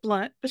 Ashley is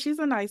blunt, but she's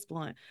a nice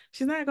blunt.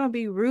 She's not gonna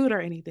be rude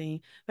or anything.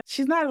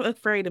 She's not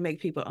afraid to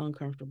make people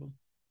uncomfortable.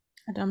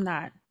 I'm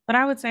not, but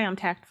I would say I'm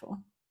tactful.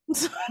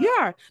 You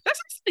are.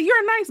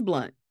 You're a nice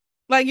blunt.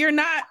 Like you're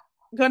not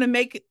gonna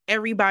make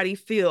everybody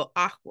feel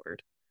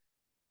awkward.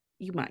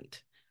 You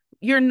might.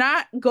 You're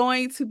not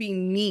going to be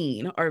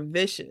mean or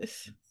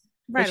vicious,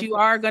 Right, but of you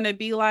course. are going to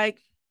be like,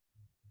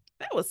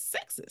 that was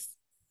sexist.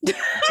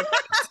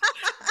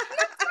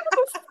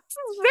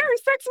 Very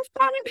sexist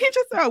sounding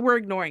pictures. Oh, we're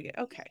ignoring it.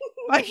 Okay.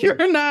 Like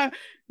you're not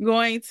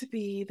going to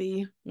be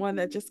the one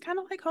that just kind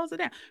of like holds it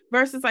down.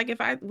 Versus like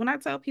when I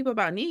tell people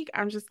about Neek,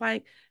 I'm just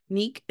like,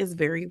 Neek is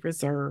very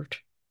reserved.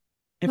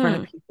 in front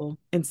of Hmm. people,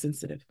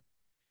 insensitive.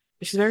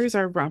 She's very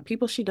reserved around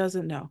people she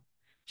doesn't know.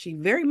 She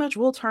very much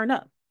will turn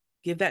up.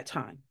 Give that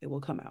time, it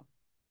will come out.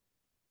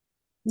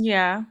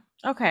 Yeah.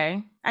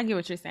 Okay. I get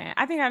what you're saying.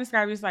 I think I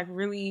describe you as like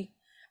really,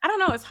 I don't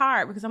know, it's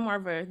hard because I'm more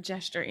of a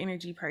gesture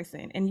energy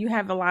person and you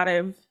have a lot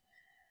of,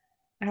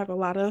 I have a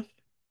lot of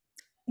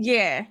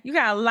yeah, you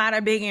got a lot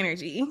of big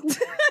energy.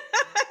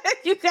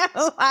 You got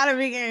a lot of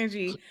big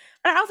energy,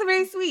 but also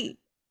very sweet.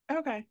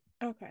 okay,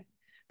 okay.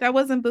 That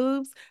wasn't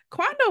boobs.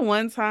 Quanda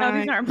one No, these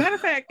time, aren't. matter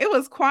of fact, it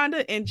was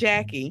Quanda and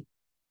Jackie.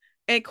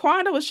 And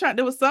Quanda was trying,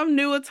 there was some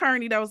new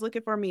attorney that was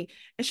looking for me.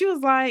 And she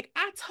was like,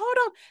 I told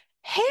him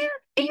hair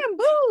and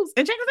boobs.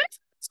 And Jackie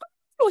was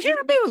like, hair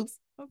and boobs.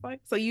 I was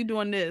like, so you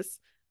doing this?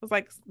 I was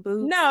like,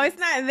 boobs. No, it's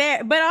not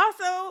that. But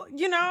also,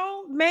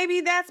 maybe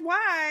that's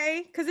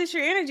why, because it's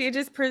your energy. It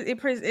just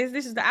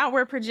this is the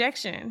outward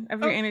projection of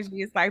your Oh,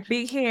 energy. It's like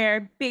big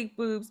hair, big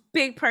boobs,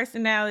 big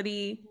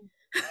personality.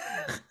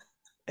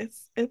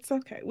 it's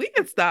okay. We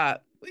can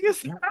stop. We can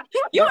stop.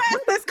 You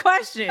asked this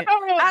question. I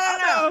don't know. I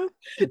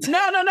don't know.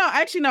 No, no, no.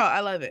 Actually, no.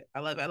 I love it. I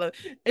love it. I love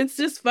it. It's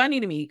just funny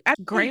to me.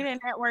 Great at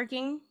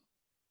networking.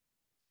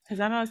 Because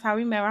I know that's how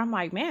we met. I'm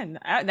like, man,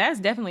 that's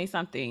definitely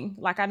something.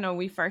 Like I know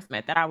we first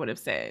met that I would have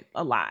said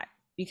a lot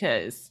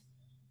because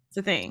it's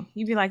a thing.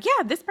 You'd be like,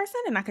 yeah, this person,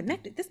 and I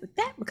connected this with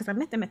that because I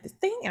met them at this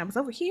thing, and I was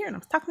over here, and I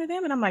was talking to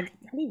them, and I'm like,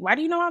 why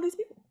do you know all these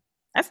people?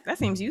 That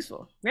seems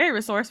useful. Very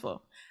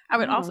resourceful. I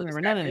would I don't also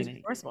remember describe none of it as it.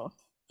 resourceful.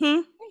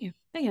 Hmm. Damn,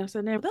 damn.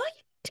 So never.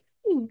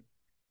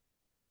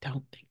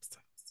 Don't think so.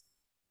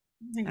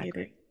 I Not get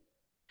great. it.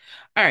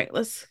 All right,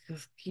 let's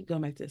keep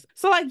going back to this.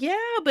 So, like, yeah,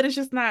 but it's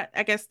just not,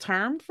 I guess,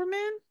 termed for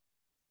men.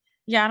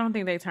 Yeah, I don't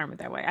think they term it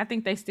that way. I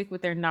think they stick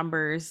with their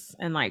numbers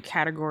and like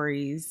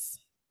categories.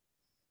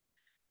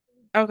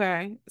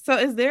 Okay. So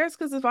is theirs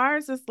because if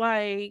ours is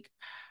like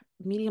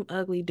medium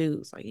ugly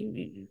dudes, like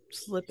you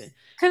slipping.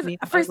 Because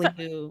Medium for ugly some,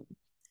 dude.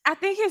 I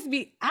think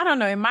I don't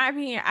know. In my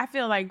opinion, I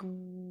feel like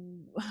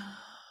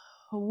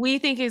we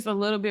think it's a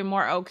little bit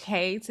more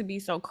okay to be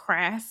so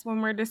crass when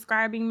we're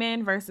describing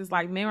men versus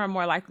like men are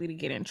more likely to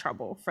get in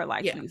trouble for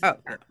like Yeah. using Oh,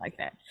 yeah. terms like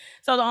that.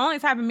 So the only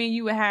type of men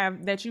you would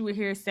have that you would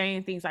hear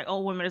saying things like,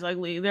 "Oh, women is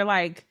ugly," they're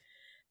like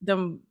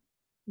them.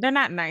 They're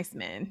not nice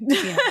men.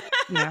 Yeah.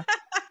 Yeah.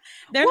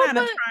 They're Well,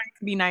 not trying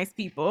to be nice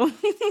people. but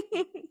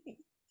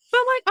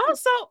like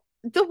also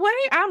the way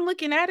I'm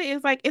looking at it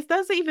is like it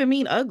doesn't even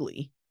mean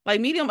ugly. Like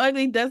medium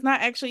ugly does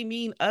not actually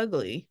mean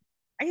ugly.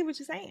 I get what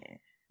you're saying.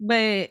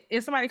 But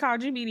if somebody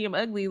called you medium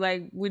ugly,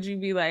 like, would you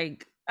be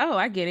like, oh,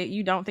 I get it.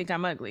 You don't think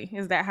I'm ugly?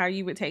 Is that how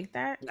you would take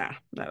that? Nah,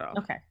 not at all.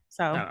 Okay.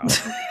 So Not at all.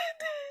 the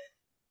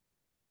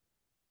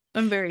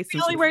I'm very only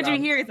sensitive word you about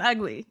it. hear is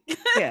ugly.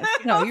 Yes.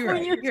 No, you're When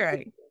right. you're You're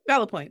right.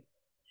 Valid point.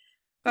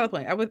 Valid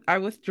point. I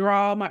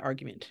withdraw my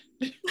argument.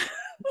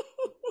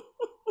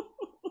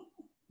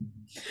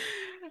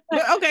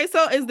 But okay,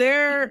 so is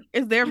there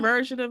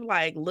version of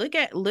like look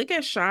at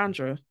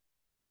Chandra.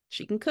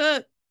 She can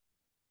cook.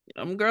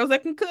 Girls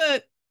that can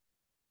cook.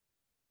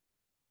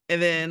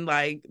 And then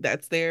like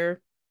that's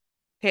their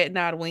head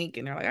nod wink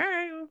and they're like, all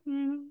right,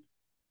 well,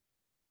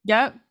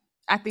 Yep.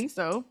 I think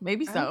so.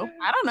 Maybe so. okay.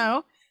 I don't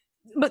know.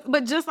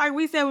 But just like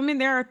we said, women,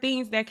 there are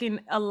things that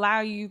can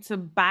allow you to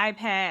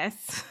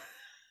bypass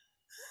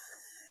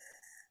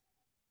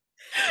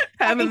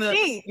Having having the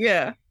sex,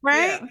 yeah,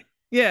 right? yeah,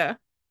 yeah.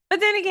 But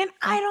then again,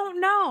 I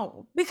don't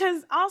know.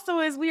 Because also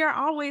as we are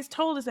always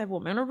told is that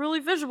women are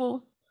really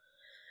visual.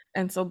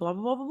 And so blah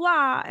blah blah blah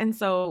blah. And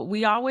so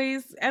we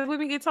always, as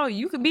women, get told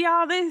you could be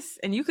all this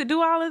and you could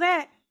do all of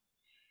that,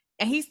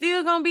 and he's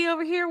still gonna be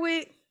over here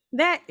with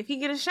that if he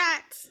get a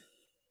shot.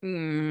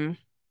 Mm,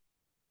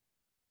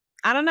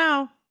 I don't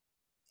know.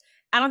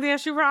 I don't think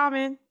that's true for all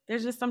men.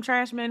 There's just some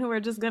trash men who are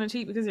just gonna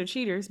cheat because they're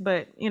cheaters.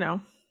 But yeah,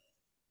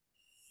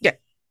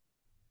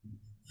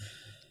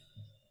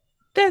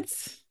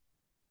 that's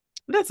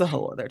that's a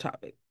whole other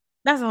topic.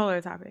 that's a whole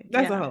other topic.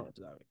 That's a Yeah. whole other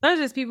topic. Those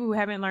are just people who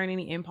haven't learned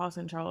any impulse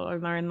control or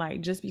learned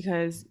like just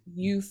because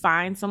you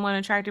find someone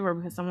attractive or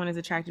because someone is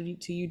attractive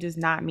to you does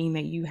not mean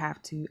that you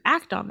have to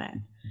act on that.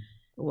 You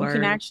can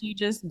Word. actually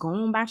just go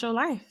on about your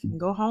life and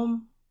go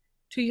home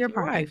to your Your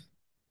partner. wife.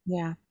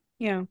 Yeah.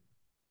 Yeah.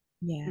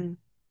 Yeah. Mm.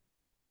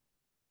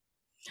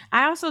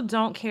 I also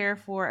don't care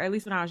for, at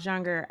least when I was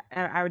younger,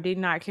 I did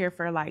not care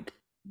for like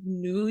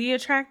newly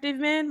attractive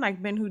men, like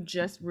men who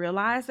just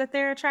realize that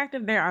they're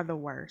attractive. They are the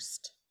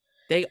worst.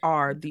 They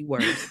are the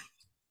worst.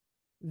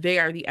 They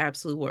are the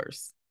absolute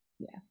worst.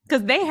 Yeah.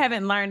 Because they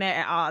haven't learned that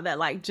at all. That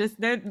like just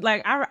they're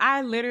like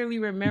I literally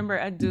remember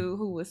a dude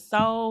who was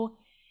so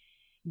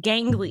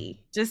gangly,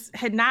 just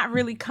had not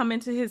really come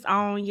into his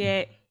own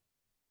yet.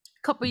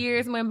 A couple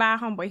years went by,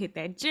 homeboy hit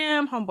that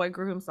gym, homeboy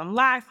grew him some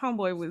locks,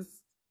 homeboy was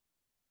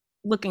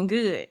looking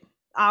good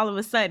all of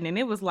a sudden, and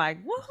it was like,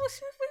 what's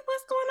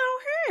going on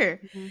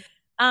here?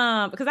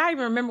 Mm-hmm. Because I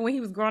even remember when he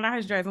was growing out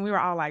his dreads, and we were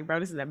all like, bro,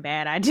 this is a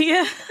bad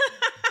idea.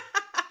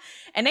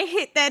 And they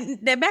hit that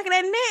back of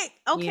that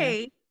neck.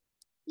 Okay,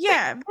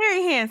 yeah,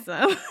 very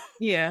handsome.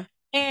 Yeah.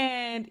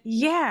 And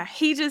yeah,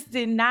 he just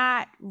did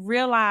not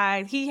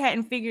realize, he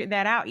hadn't figured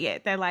that out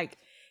yet. That like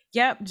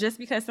Yep, just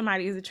because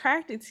somebody is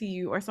attracted to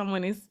you or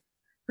someone is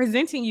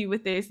presenting you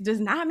with this does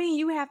not mean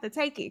you have to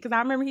take it. Because I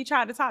remember he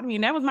tried to talk to me,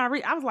 and that was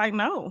I was like,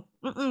 no,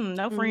 no,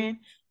 Mhm. friend,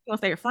 you gonna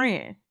stay a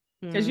friend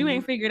because you Mhm.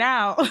 ain't figured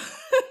out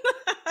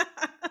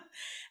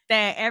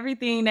that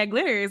everything that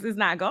glitters is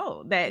not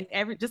gold. That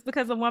every just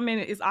because a woman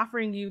is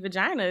offering you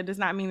vagina does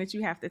not mean that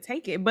you have to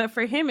take it. But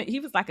for him, he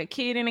was like a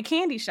kid in a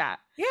candy shop.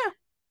 Yeah.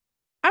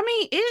 I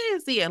mean, it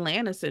is the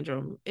Atlanta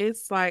syndrome.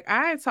 It's like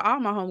I to all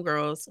my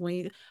homegirls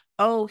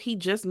oh, he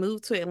just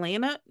moved to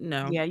Atlanta.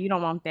 No, Yeah, you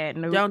don't want that.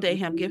 Nope. don't date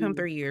him. Give him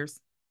 3 years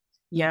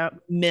Yep.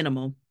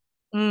 minimum.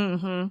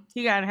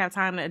 You gotta have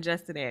time to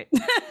adjust to that.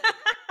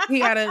 He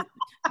gotta.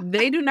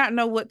 They do not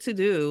know what to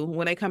do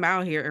when they come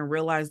out here and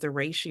realize the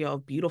ratio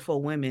of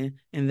beautiful women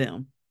in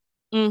them.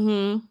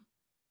 mm-hmm.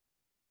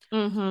 Let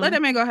Mm-hmm.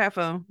 that man go have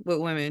fun with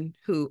women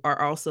who are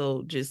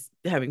also just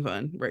having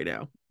fun right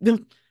now.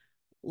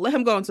 Let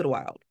him go into the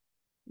wild.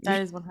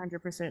 That is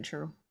 100%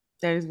 true.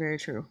 That is very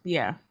true.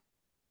 Yeah.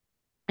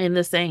 And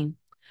the same,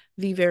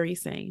 the very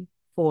same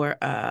for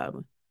yeah,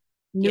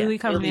 Newly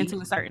coming Philly. into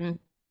a certain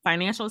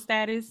financial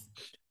status,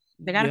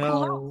 they gotta cool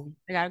off. Yo,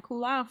 They gotta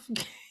cool off.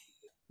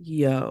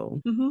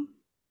 yo, hmm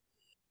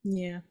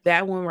Yeah.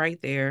 that one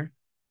right there,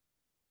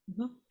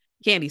 hmm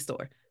candy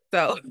store.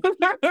 So hmm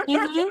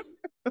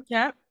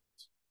Yep.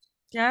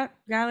 Yep.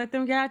 Gotta let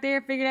them get out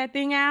there, figure that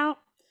thing out.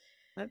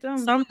 let them.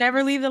 Some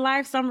never leave the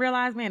life. Some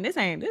realize, man, this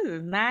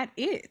is not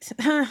it.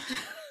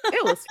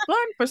 It was fun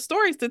for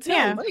stories to tell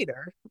Yeah,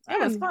 later. it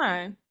was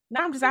fun.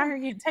 Now I'm just out here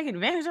getting taken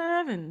advantage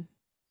of, and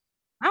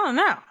I don't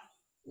know.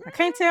 I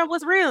can't tell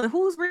what's real,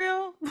 who's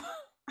real. I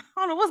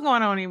don't know what's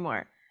going on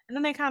anymore. And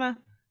then they kind of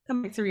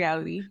come back to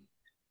reality.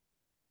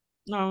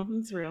 No,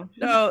 it's real.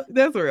 No,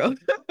 that's real.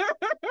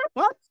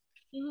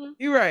 hmm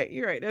You're right.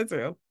 You're right. That's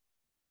real.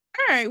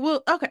 All right.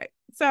 Well, okay.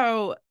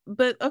 So,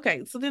 but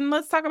okay. So then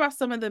let's talk about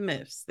some of the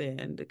myths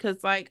then,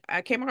 because like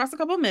I came across a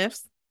couple of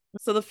myths.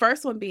 So the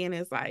first one being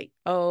is like,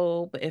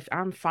 oh, but if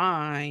I'm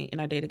fine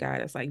and I date a guy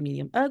that's like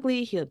medium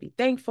ugly, he'll be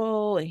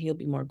thankful and he'll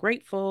be more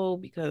grateful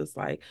because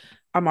like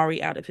I'm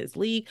already out of his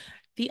league.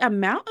 The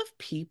amount of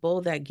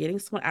people that getting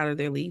someone out of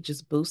their league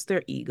just boosts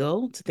their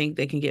ego to think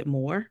they can get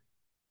more.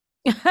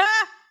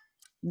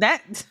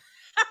 that.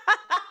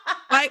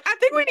 Like, I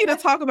think we need to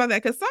talk about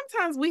that because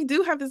sometimes we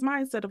do have this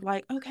mindset of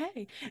like,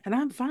 okay, and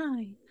I'm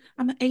fine.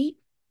 I'm an 8,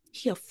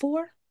 he a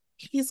 4.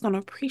 He's gonna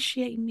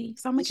appreciate me.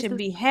 So I'm He gonna get should this.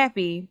 be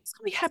happy. He's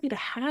gonna be happy to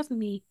have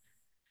me.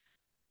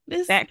 This,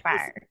 this,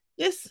 Backfired.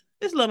 this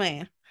little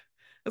man.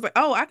 It's like,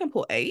 oh, I can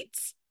pull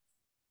 8s,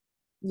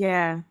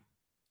 Yeah,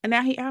 and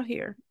now he out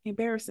here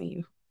embarrassing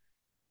you.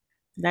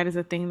 that is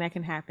a thing that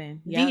can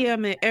happen. Yep.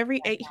 DMing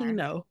every 8 he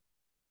know,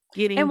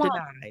 getting And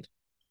denied.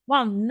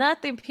 well,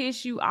 nothing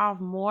piss you off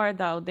more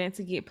though than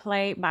to get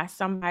played by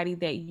somebody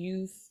that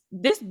you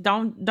this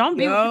don't be with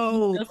people you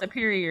Yo, feel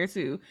superior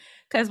to.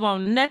 Cause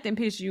won't nothing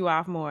piss you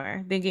off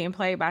more than getting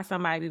played by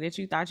somebody that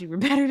you thought you were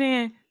better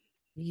than.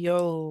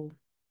 yo,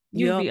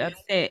 You'd yo. be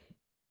upset.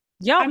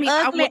 I Yo mean,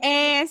 ugly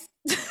ass.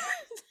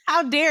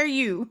 How dare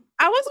you?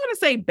 I was gonna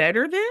say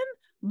better than,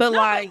 but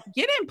like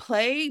getting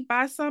played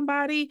by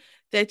somebody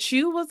that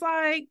you was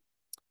like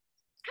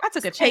I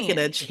took a taking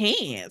chance. a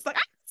chance. Like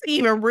I wasn't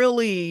even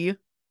really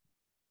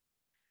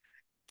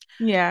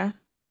Yeah.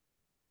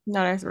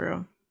 No, that's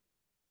real.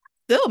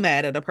 still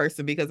mad at a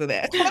person because of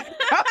that.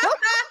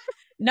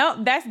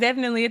 No, that's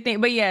definitely a thing.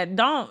 But yeah,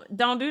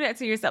 don't do that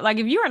to yourself. Like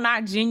if you are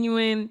not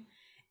genuine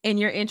in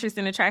your interest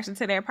and attraction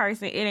to that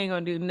person, it ain't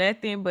gonna do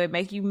nothing but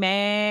make you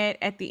mad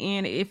at the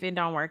end if it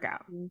don't work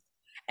out.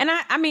 And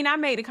I mean, I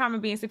made a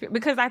comment being superior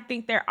because I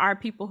think there are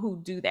people who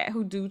do that,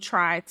 who do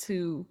try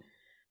to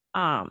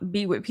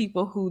be with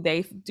people who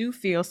they do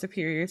feel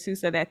superior to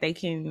so that they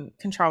can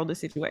control the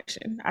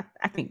situation.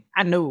 I think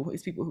I know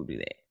it's people who do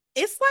that.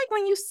 It's like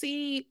when you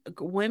see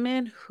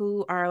women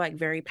who are like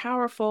very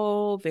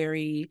powerful,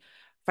 very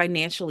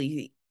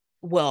financially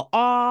well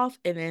off,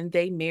 and then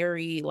they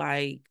marry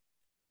like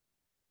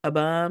a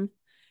bum,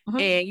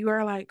 Mhm. and you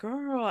are like,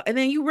 girl, and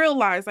then you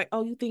realize like,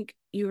 oh, you think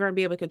you're gonna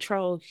be able to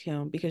control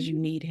him because you Mhm.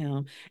 need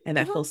him, and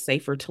that Mhm. feels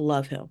safer to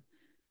love him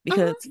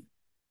because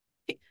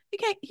Mhm.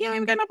 he don't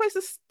even got no place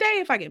to stay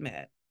if I get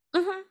mad.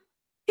 Mhm.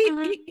 He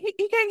Mhm. he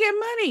he can't get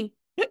money.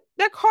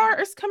 That car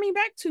is coming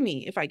back to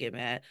me if I get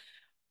mad.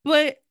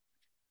 But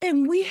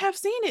and we have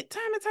seen it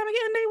time and time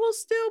again. They will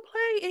still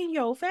play in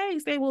your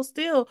face. They will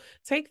still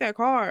take that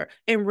car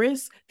and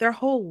risk their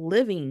whole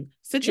living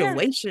Yeah.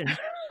 situation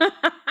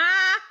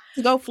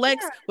to go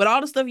flex Yeah. with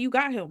all the stuff you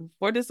got him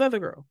for this other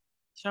girl.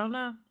 Sure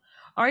enough.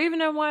 Or even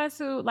the ones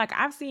who like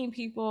I've seen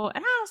people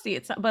and I don't see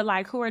it, but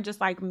like who are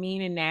just like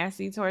mean and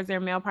nasty towards their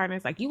male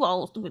partners, like you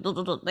old stupid. Duh,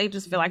 duh, duh." They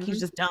just feel like he's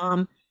Mhm. just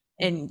dumb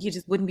and you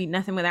just wouldn't be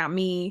nothing without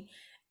me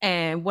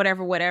and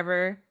whatever,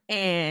 whatever.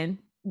 And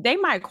they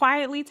might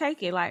quietly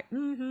take it like,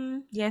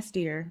 yes,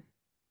 dear.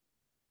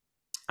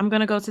 I'm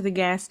gonna go to the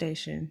gas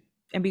station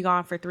and be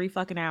gone for 3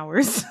 fucking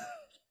hours.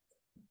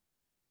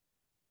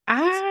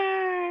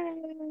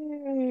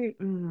 I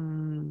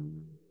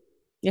mm,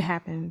 It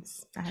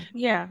happens.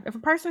 Yeah. If a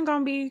person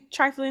gonna be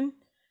trifling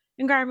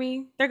And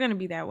Garmy, they're gonna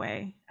be that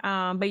way.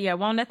 But yeah,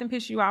 won't nothing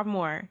piss you off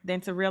more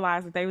than to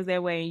realize that they was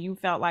that way and you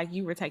felt like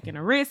you were taking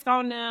a risk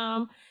on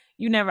them.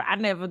 I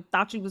never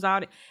thought you was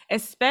all that,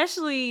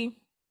 especially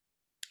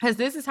because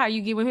this is how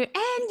you get with him.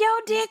 And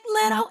your dick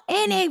little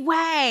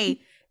anyway.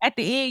 At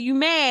the end, you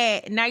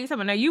mad. Now you talking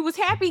about, now you was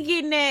happy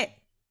getting that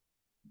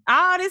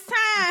all this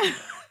time.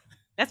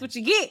 That's what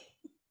you get.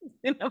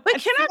 But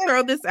can I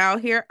throw this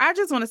out here? I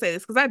just want to say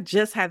this because I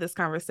just had this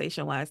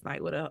conversation last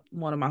night with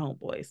one of my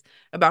homeboys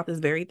about this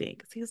very thing.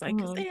 Because he was like,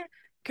 because Mhm. there,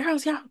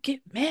 girls, y'all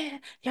get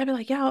mad. Y'all be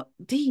like, y'all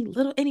D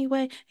little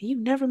anyway, and you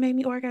never made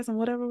me orgasm,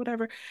 whatever,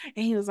 whatever.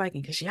 And he was like,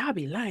 because y'all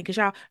be lying, because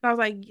y'all. And I was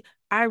like,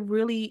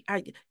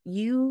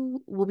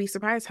 you will be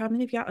surprised how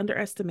many of y'all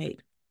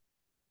underestimate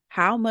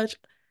how much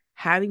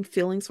having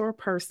feelings for a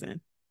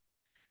person,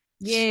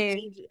 Yeah,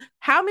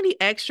 how many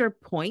extra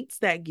points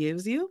that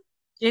gives you.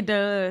 it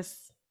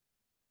does.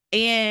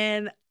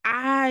 And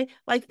I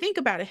like think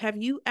about it. Have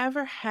you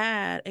ever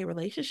had a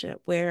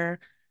relationship where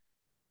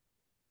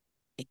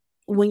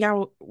when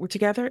y'all were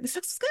together, the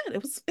sex was good.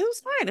 It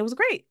was fine. It was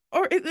great.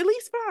 Or at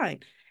least fine.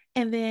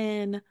 And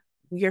then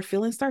your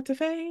feelings start to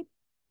fade.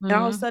 And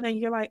all of a Mhm. sudden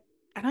you're like,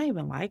 I don't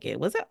even like it.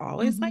 Was it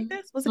always like Mhm.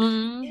 this? Was it?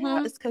 Yeah,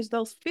 Mhm. it's because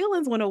those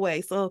feelings went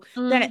away. So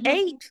Mhm. that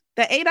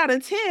 8 out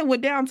of 10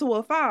 went down to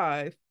a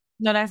 5.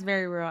 No, that's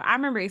very real. I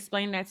remember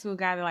explaining that to a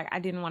guy that like I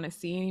didn't want to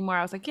see anymore.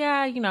 I was like,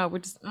 yeah, we're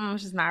just,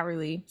 it's just not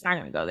really, it's not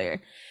gonna go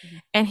there.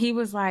 Mhm. And he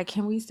was like,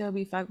 can we still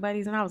be fuck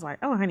buddies? And I was like,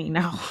 oh, honey,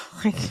 no,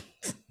 like,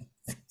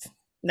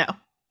 no.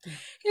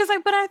 He was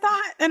like, but I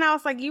thought, and I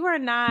was like, you are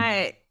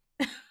not,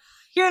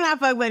 you're not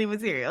fuck buddy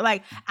material.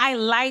 Like, I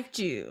liked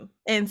you,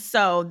 and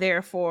so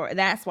therefore,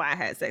 that's why I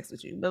had sex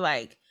with you. But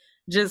like,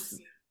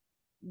 just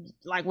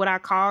like, would I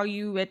call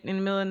you in the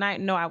middle of the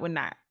night? No, I would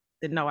not.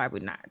 No, I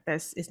would not.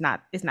 It's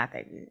not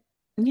that good.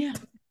 Yeah.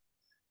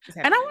 It's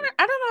And happening.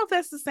 I don't know if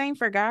that's the same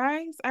for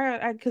guys.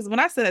 Because when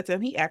I said that to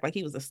him, he acted like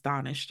he was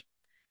astonished.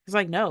 He's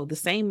like, no,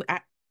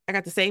 I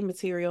got the same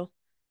material,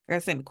 I got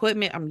the same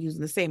equipment, I'm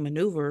using the same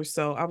maneuvers.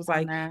 So I was Oh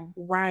like, no.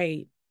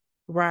 right, You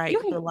right.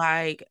 But can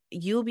like,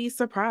 you'll be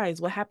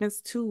surprised what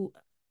happens to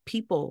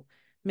people,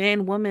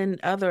 man, woman,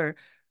 other,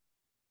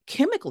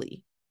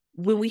 chemically,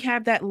 when we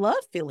have that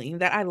love feeling,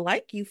 that I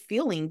like you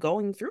feeling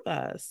going through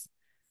us.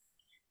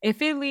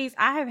 if it leaves,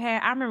 I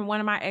remember one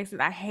of my exes,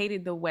 I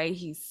hated the way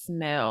he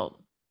smelled.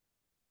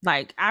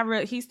 Like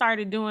he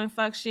started doing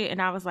fuck shit,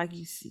 and I was like,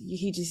 you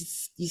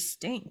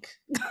stink.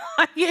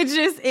 Like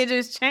it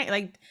just changed.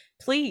 Like,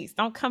 please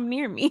don't come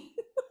near me.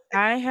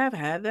 I have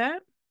had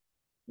that.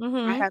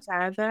 I Hmm. have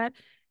had that.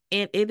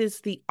 And it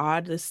is the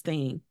oddest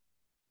thing.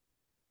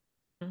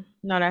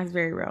 No, that's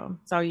very real.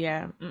 So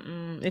yeah,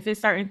 if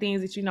it's certain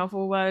things that you know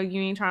for well,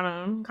 you ain't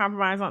trying to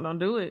compromise on, don't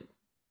do it.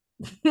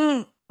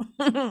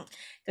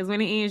 Because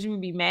when it ends, you will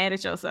be mad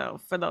at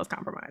yourself for those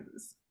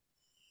compromises.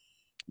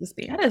 Just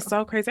being That is real.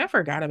 so crazy. I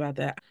forgot about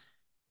that.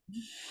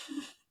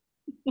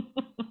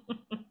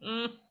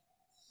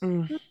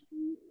 Mm.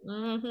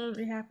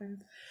 It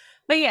happens.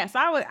 But yes,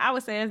 I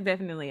would say it's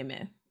definitely a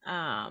myth.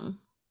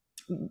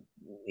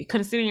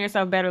 Considering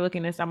yourself better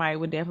looking than somebody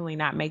would definitely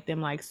not make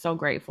them like so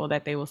grateful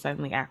that they will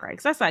suddenly act right.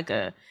 'Cause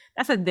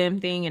that's a them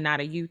thing and not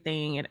a you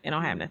thing. It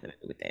don't have nothing to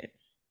do with that.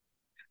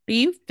 Do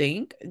you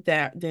think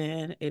that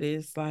then it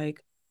is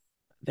like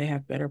they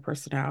have better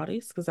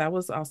personalities? Because that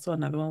was also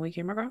another one we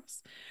came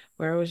across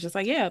where it was just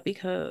like, yeah,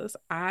 because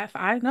if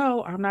I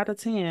know I'm not a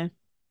 10.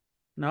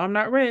 No, I'm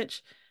not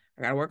rich.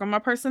 I gotta work on my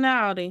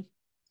personality.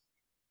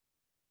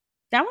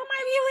 That one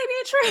might be a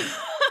little bit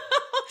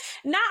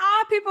true. Not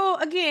all people,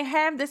 again,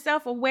 have the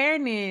self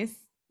awareness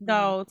Mhm.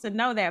 though to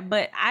know that,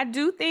 but I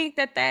do think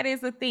that that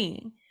is a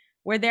thing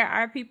where there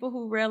are people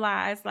who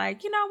realize,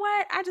 like, you know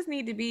what, I just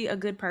need to be a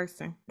good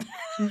person.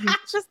 Mhm.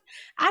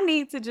 I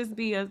need to just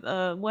be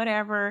a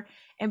whatever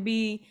and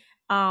be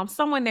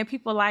someone that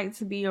people like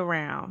to be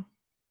around,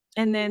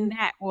 and then Yeah.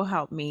 that will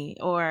help me.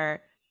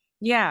 Or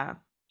yeah,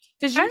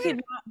 because you I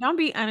can don't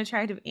be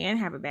unattractive and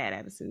have a bad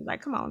attitude.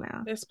 Like, come on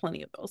now. There's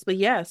plenty of those, but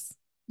yes,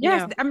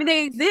 Yes, yeah, I mean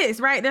they exist,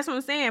 right? That's what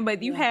I'm saying.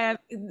 But yeah,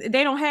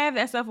 they don't have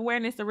that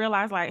self-awareness to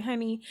realize, like,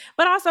 honey,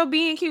 but also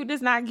being cute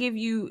does not give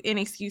you an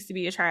excuse to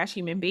be a trash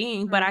human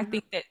being. But I mhm,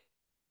 think that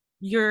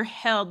you're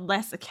held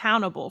less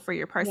accountable for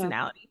your yeah.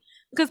 personality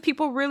because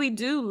people really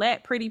do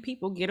let pretty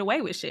people get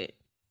away with shit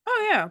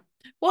Oh yeah.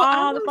 Well,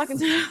 all the fucking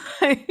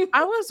time.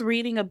 I was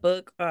reading a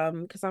book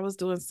because I was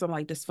doing some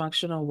like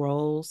dysfunctional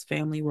roles,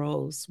 family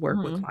roles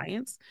work with Mhm,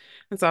 clients.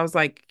 And so I was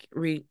like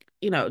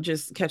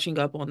just catching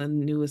up on the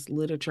newest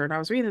literature. And I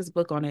was reading this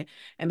book on it,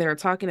 and they were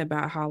talking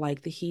about how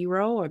like the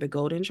hero or the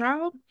golden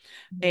child.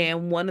 mhm,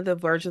 And one of the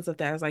versions of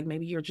that is like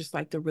maybe you're just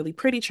like the really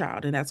pretty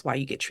child, and that's why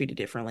you get treated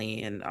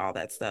differently and all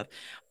that stuff.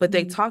 But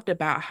they mhm, talked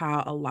about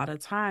how a lot of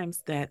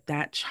times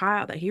that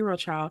child, that hero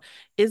child,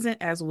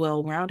 isn't as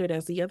well rounded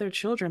as the other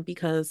children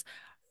because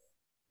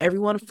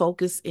everyone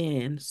focused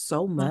in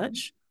so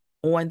mhm, much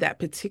on that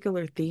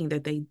particular thing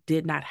that they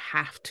did not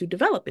have to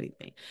develop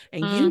anything.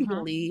 And mhm,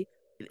 usually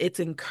it's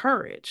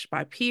encouraged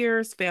by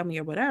peers, family,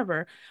 or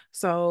whatever.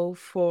 So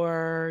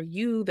for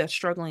you that's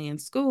struggling in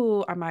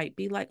school, I might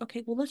be like,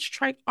 okay, well, let's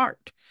try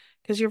art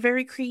because you're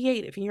very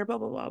creative and you're blah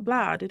blah blah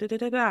blah da, da, da,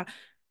 da, da.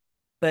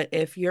 But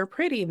if you're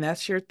pretty and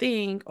that's your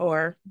thing,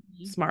 or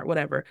smart,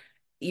 whatever,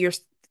 you're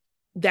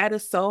that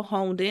is so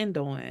honed in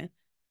on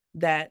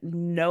that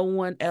no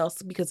one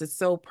else, because it's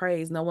so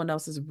praised, no one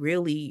else is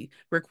really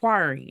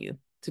requiring you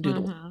to do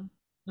the work.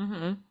 Mm-hmm.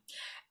 Mm-hmm.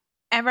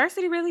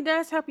 Adversity really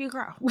does help you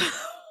grow.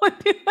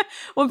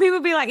 When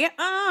people be like,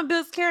 yeah,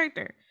 builds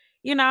character,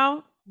 you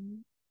know,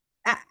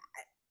 I,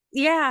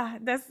 yeah,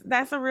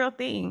 that's a real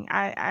thing.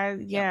 Yeah.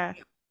 Yeah.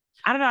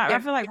 I don't know. I Yeah.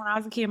 feel like when I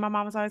was a kid, my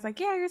mom was always like,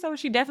 "Yeah, you're so."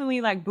 She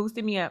definitely like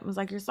boosted me up. Was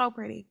like, "You're so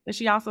pretty," but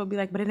she also would be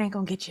like, "But it ain't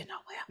gonna get you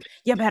nowhere.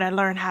 You better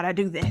learn how to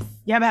do this.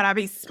 You better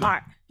be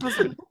smart." I was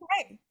like,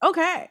 "Okay,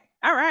 okay,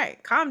 all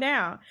right, calm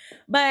down."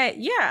 But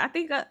yeah, I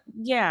think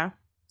yeah.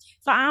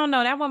 So I don't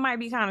know. That one might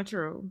be kind of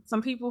true.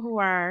 Some people who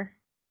are,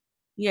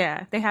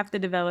 yeah, they have to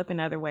develop in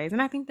other ways,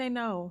 and I think they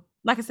know.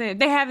 Like I said,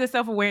 they have the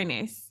self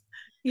awareness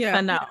to Yeah.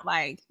 know.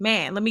 Like,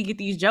 man, let me get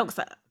these jokes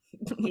up,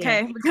 Yeah.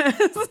 okay?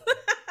 Because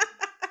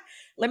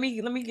let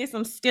me get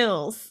some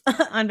skills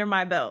under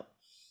my belt.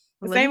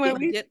 The Let me same way get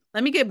we good.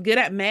 Let me get good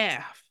at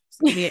math.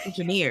 So I can be an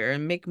engineer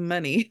and make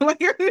money.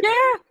 Like, yeah,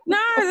 no,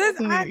 this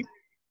I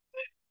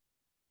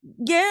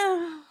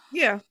yeah.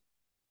 yeah.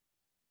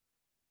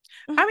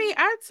 I mean,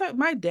 I took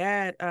my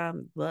dad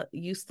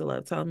used to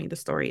love telling me the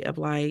story of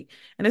like,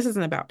 and this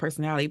isn't about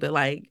personality, but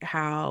like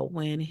how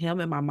when him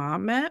and my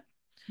mom met,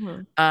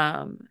 Mhm.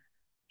 um,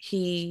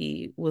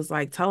 he was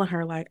like telling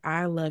her like,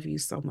 I love you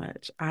so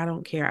much. I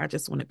don't care. I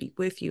just want to be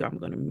with you. I'm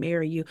going to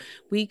marry you.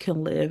 We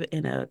can live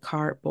in a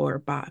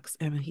cardboard box.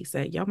 And he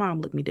said, your mom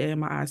looked me dead in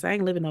my eyes. I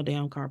ain't living no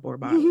damn cardboard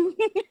box.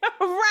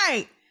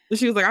 Right.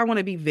 She was like, I want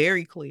to be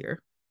very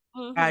clear.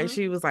 Mhm.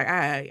 She was like,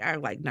 I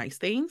like nice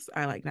things.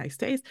 I like nice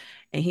taste.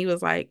 And he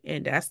was like,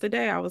 and that's the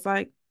day I was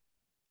like,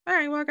 all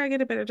right, well, I gotta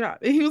get a better job.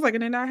 And he was like,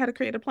 and then I had to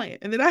create a plan.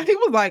 And then he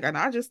was like, and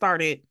I just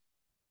started.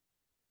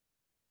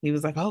 He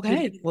was like,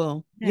 okay,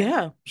 well,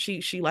 Yeah. yeah,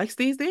 she likes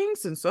these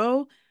things. And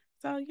so,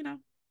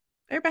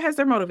 everybody has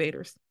their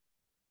motivators.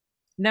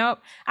 Nope.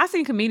 I've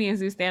seen comedians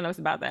do stand-ups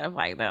about that of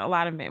like that a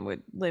lot of men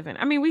would live in.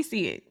 I mean, we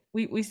see it.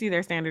 We see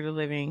their standard of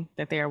living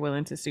that they are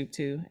willing to stoop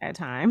to at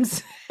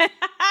times.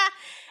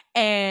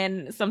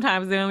 And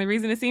sometimes the only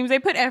reason it seems they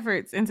put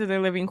efforts into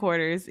their living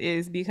quarters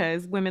is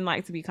because women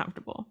like to be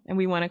comfortable and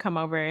we want to come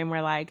over and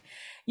we're like,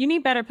 you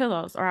need better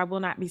pillows or I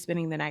will not be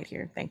spending the night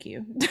here. Thank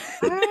you.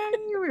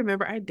 I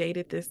remember I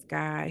dated this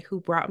guy who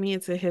brought me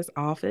into his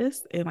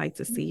office and like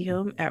to see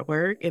him at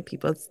work and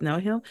people to know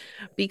him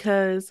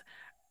because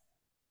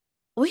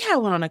we had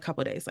one on a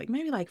couple of days, like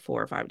maybe like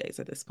 4 or 5 days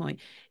at this point.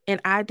 And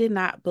I did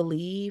not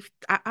believe,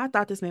 I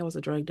thought this man was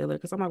a drug dealer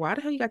because I'm like, why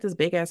the hell you got this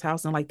big ass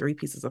house and like 3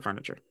 pieces of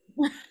furniture?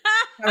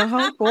 Got a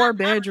whole 4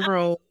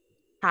 bedroom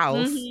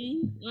house.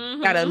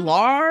 Mhm. Got a Mhm.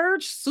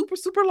 large, super,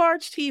 super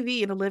large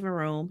TV in the living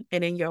room.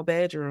 And in your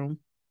bedroom,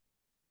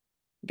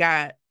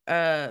 got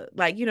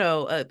like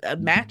a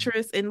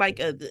mattress and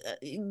like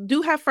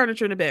do have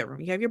furniture in the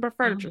bedroom. You have your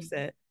furniture Mhm.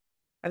 set.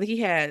 I think he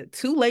had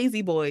 2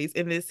 lazy boys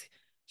in this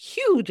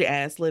huge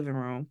ass living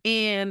room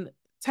and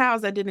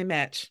towels that didn't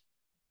match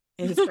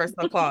in his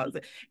personal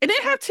closet. And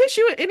didn't have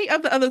tissue in any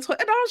of the other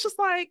toilet. And I was just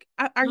like,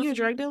 are you a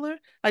drug dealer?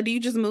 Like, do you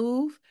just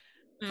move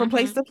from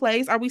place Mhm. to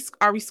place? Are we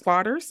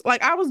squatters?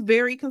 Like, I was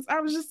very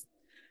I was just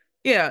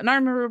yeah. And I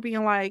remember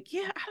being like,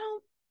 yeah,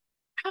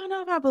 I don't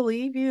know if I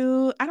believe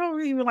you. I don't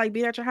really even like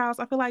be at your house.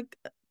 I feel like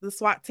the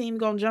SWAT team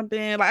gonna jump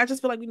in. Like I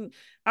just feel like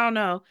I don't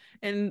know.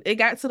 And it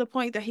got to the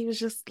point that he was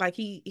just like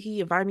he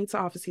invited me to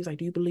office. He was like,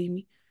 "Do you believe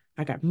me?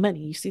 I got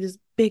money. You see this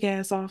big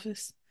ass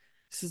office?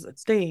 This is a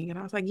thing." And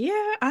I was like,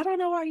 "Yeah, I don't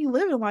know why you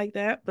living like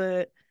that,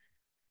 but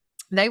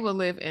They would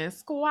live in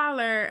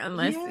squalor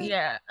unless,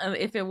 yeah, yeah,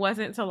 if it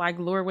wasn't to like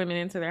lure women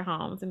into their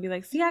homes and be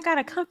like, see, I got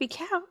a yeah, comfy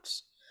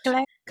couch.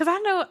 Cause I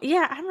know,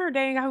 yeah, I remember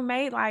dating a guy who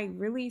made like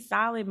really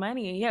solid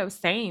money. And yeah, it was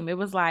same. It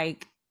was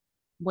like,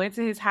 went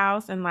to his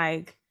house and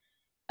like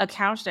a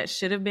couch that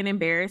should have been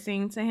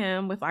embarrassing to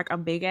him with like a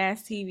big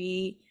ass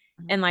TV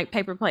and like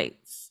paper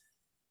plates.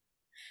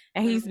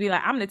 And he used to be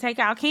like, I'm the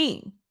takeout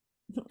king.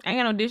 I ain't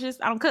got no dishes.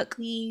 I don't cook.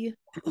 he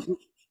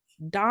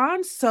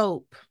Dawn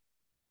soap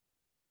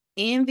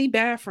in the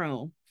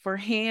bathroom for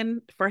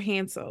hand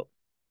soap.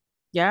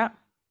 Yeah,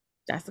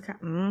 that's the kind.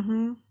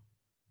 Mm-hmm.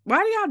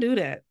 Why do y'all do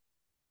that?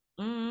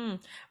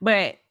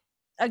 But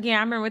again, I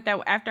remember with that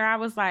after I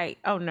was like,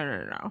 oh no,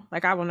 no, no, no.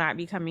 Like I will not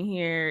be coming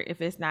here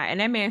if it's not. And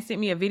that man sent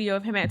me a video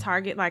of him at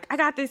Target, like, I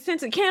got this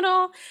scented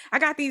candle, I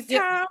got these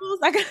Yep. towels.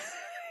 Like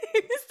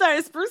he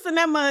started sprucing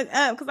that mug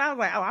up because I was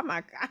like, oh,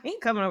 I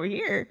ain't coming over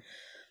here.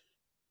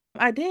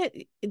 I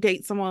did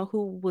date someone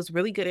who was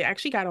really good. It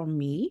actually got on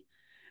me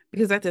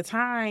because at the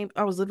time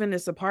I was living in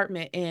this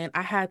apartment and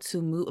I had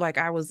to move. Like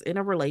I was in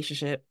a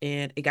relationship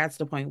and it got to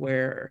the point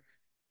where,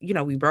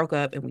 we broke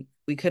up and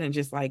we couldn't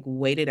just like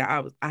wait it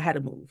out. I had to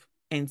move.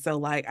 And so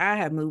like I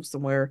had moved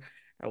somewhere.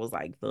 I was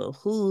like the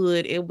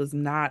hood. It was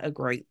not a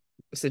great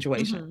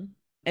situation. Mhm.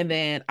 And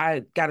then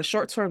I got a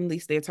short-term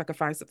lease there so I could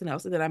find something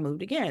else. And then I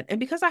moved again. And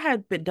because I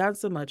had been done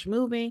so much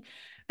moving,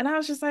 and I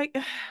was just like,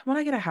 when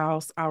I get a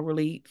house, I'll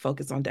really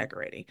focus on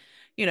decorating.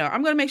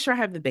 I'm going to make sure I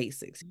have the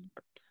basics.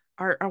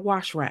 Our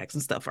wash racks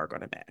and stuff are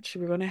going to match.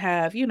 We're going to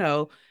have, a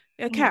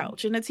Mhm.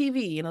 couch and a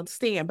TV, the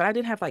stand. But I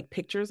didn't have like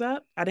pictures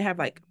up. I didn't have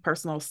like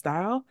personal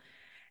style.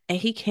 And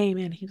he came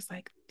in, he was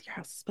like, your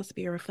house is supposed to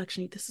be a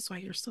reflection. This is why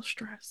you're so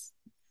stressed.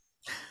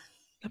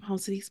 Come home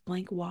to these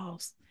blank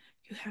walls.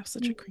 You have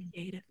such a Mhm.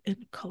 creative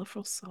and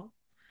colorful soul.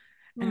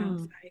 And I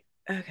was Mhm. like,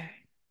 okay,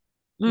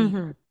 yeah.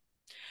 Mhm.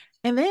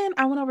 And then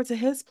I went over to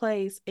his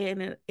place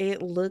and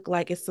it looked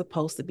like it's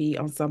supposed to be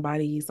on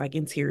somebody's like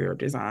interior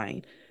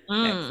design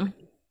Mm.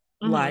 website.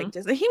 Like Mhm.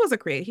 just, and he was a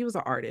creator, he was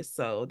an artist,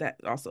 so that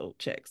also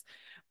checks.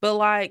 But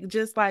like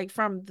just like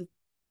from the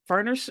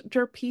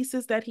furniture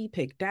pieces that he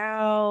picked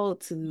out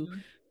to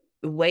Mhm.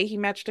 the way he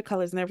matched the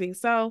colors and everything.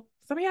 So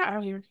some of y'all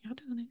out here, y'all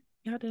doing it.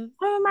 Y'all do it.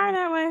 I admire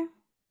that way.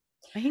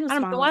 And he I was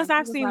don't know. The ones fine. He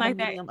I've was seen not a like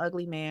that. medium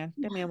ugly man.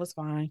 That man was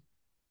fine.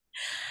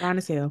 Fine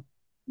as hell.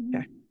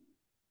 Okay.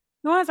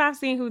 The ones I've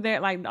seen who their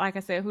like I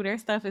said, who their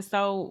stuff is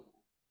so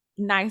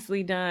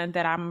nicely done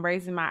that I'm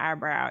raising my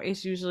eyebrow.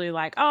 It's usually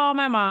like, oh,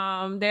 my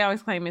mom. They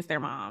always claim it's their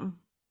mom.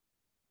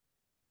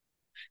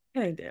 It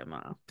ain't that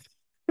mom.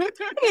 It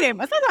be their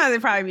mom. Sometimes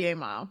it probably be their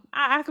mom.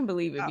 I can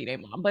believe it Oh, be their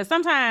mom, but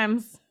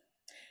sometimes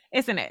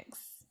it's an ex.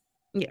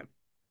 yeah.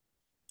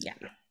 Yeah.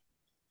 Yeah.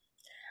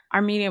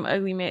 Our medium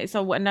ugly myth.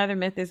 So what another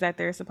myth is that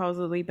they're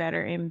supposedly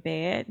better in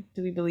bed.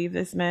 Do we believe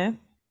this myth?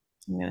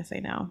 I'm gonna say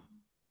no.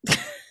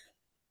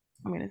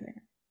 I'm gonna say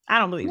no. I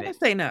don't I'm believe gonna it.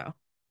 say no.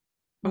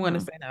 I'm gonna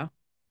Mm-hmm. say no.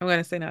 I'm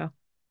gonna say no.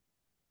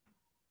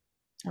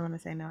 I'm gonna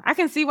say no. I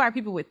can see why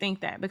people would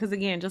think that because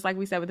again, just like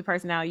we said with the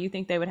personality, you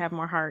think they would have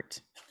more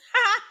heart,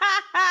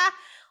 a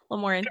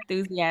little more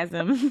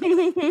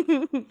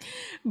enthusiasm.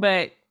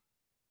 But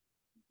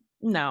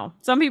no,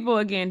 some people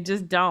again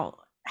just don't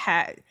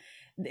have.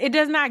 It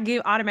does not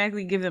give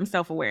automatically give them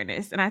self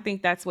awareness, and I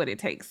think that's what it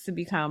takes to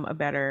become a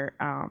better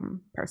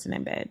person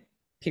in bed.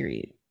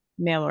 Period,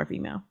 male or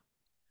female.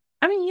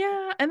 I mean,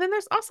 yeah. And then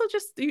there's also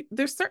just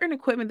there's certain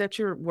equipment that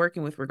you're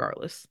working with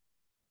regardless.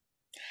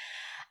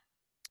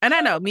 And I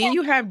know me and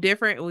you have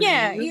different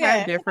Yeah, you have yeah. I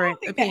don't different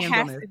think that opinions on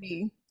has this. to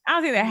be. I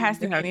don't think that Me has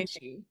and to you be have an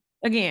issue.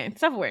 Again,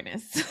 self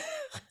awareness.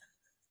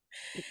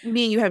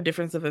 me and you have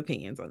difference of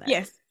opinions on that.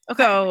 Yes.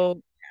 Okay.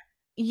 So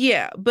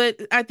yeah, but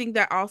I think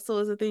that also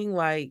is a thing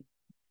like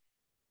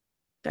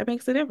that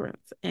makes a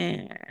difference.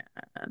 And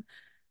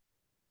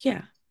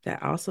yeah,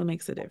 that also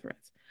makes a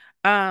difference.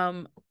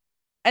 Um,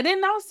 and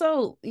then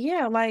also,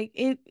 yeah, like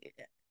it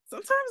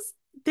sometimes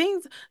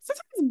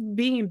sometimes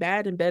being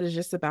bad in bed is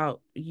just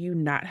about you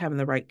not having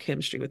the right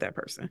chemistry with that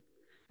person.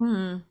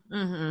 Mm-hmm.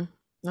 Mm-hmm.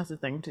 That's the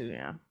thing too.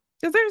 Yeah.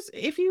 Because there's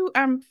if you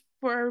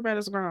for everybody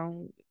that's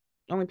grown,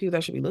 only people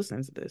that should be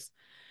listening to this.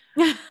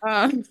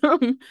 Um,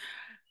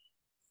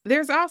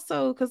 there's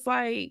also because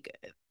like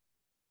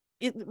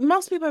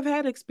most people have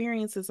had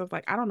experiences of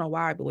like, I don't know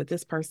why, but with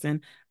this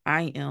person,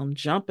 I am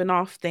jumping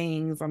off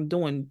things. I'm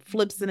doing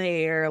flips in the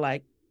air,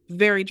 like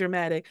very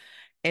dramatic.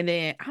 And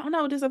then I don't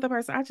know, this other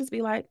person, I just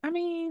be like, I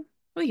mean,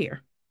 we're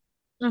here.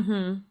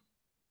 Mm-hmm.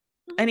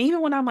 And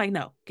even when I'm like,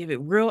 no, give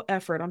it real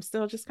effort, I'm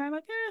still just kind of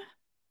like,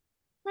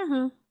 eh.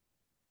 Mm-hmm.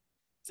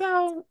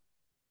 So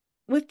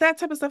with that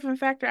type of stuff in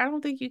factor, I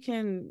don't think you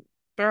can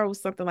throw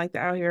something like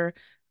that out here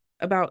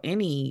about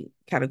any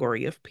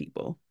category of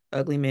people.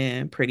 Ugly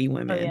men, pretty Oh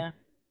women. yeah.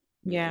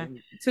 Yeah.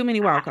 Too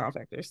many I, wild card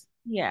factors.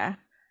 yeah.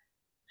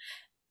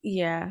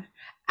 Yeah.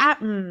 I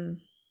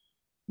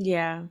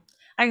yeah.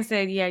 Like I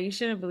said, yeah, you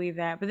shouldn't believe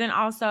that. But then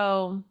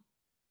also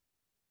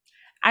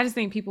I just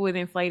think people with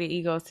inflated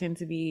egos tend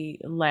to be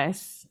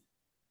less,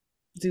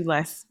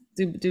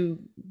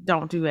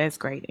 don't do as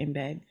great in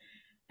bed.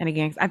 And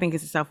again, I think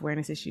it's a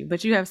self-awareness issue.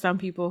 But you have some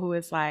people who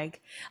it's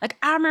like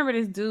I remember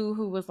this dude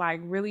who was like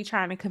really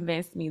trying to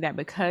convince me that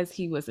because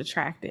he was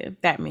attractive,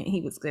 that meant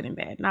he was good in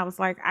bed. And I was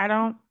like, I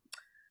don't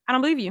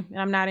believe you, and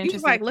I'm not He was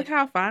interested like, in look it.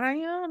 how fine I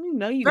am. You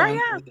know you're Girl, gonna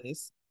yeah. enjoy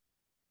this.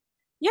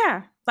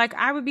 Yeah. Like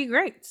I would be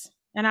great.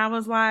 And I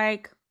was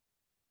like,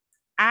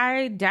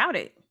 I doubt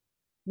it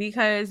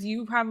because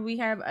you probably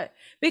have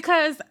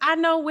because I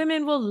know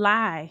women will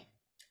lie.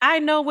 I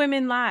know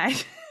women lie.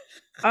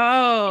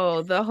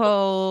 Oh, the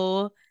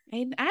whole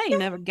and I ain't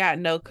never got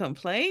no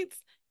complaints.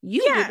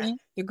 You Yeah. didn't.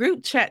 The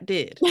group chat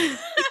did.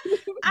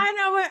 I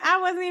know what I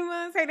wasn't even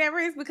gonna take that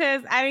risk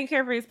because I didn't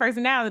care for his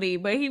personality,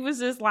 but he was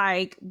just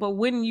like, but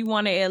wouldn't you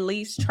want to at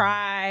least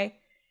try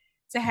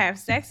to have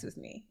sex with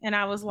me? And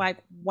I was like,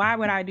 why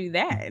would I do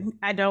that?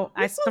 I don't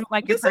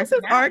like your This was his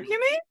personality.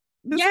 argument.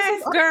 This was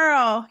his Yes,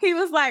 girl. He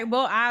was like,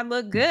 well, I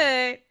look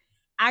good.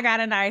 I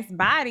got a nice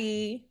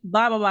body,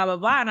 blah, blah, blah, blah,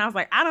 blah. And I was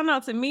like, I don't know.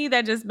 To me,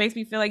 that just makes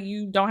me feel like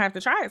you don't have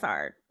to try as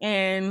hard.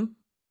 And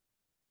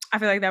I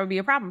feel like that would be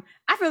a problem.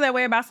 I feel that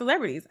way about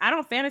celebrities. I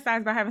don't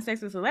fantasize about having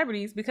sex with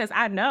celebrities because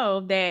I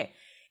know that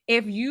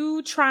if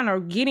you trying to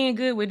get in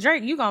good with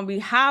Drake, you're gonna be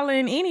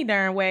hollering any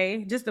darn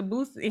way just to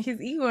boost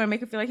his ego and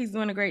make it feel like he's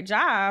doing a great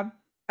job.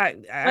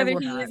 I whether will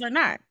he not. is or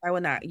not. I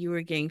will not. You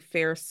were getting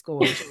fair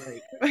scores.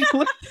 Like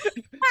look,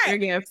 Right. you're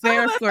getting Some of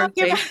fair us scores gonna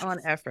give based on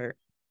effort.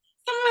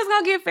 some of us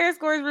gonna get fair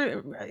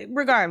scores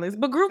regardless.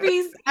 But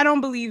groupies, I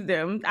don't believe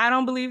them. I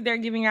don't believe they're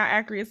giving out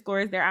accurate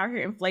scores. They're out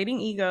here inflating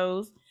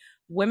egos.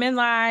 Women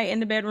lie in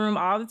the bedroom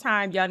all the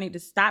time. Y'all need to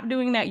stop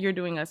doing that. You're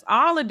doing us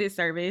all a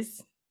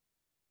disservice.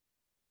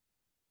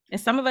 And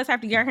some of us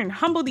have to get out here and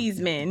humble these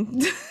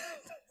men.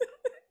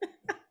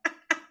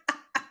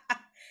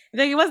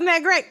 Like, it wasn't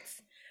that great.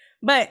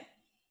 But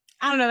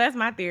I don't know. That's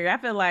my theory. I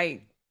feel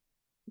like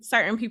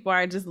certain people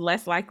are just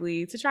less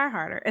likely to try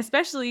harder,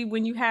 especially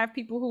when you have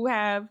people who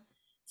have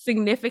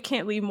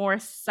significantly more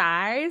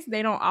size.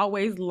 They don't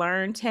always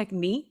learn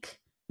technique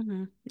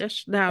Mhm. Now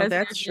because that's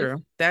they're just true.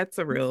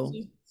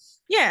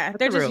 yeah, That's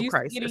they're a just real used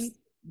to getting crisis.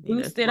 Need a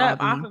boosted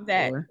up off lobby of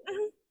that. for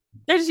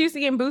They're just used to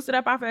getting boosted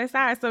up off of that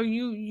size. So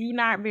you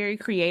not very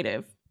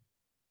creative.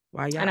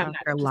 why y'all And I'm out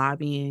not there interested.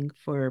 lobbying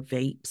for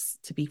vapes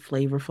to be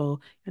flavorful.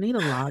 I need a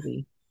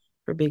lobby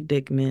for big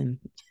dick men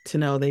to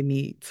know they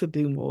need to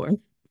do more.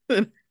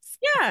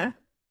 Yeah.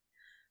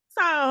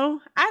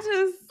 So I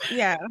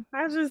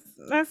just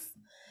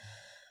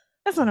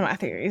that's one of my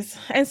theories.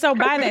 And so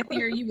by that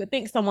theory, you would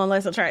think someone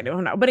less attractive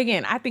or no. But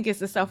again, I think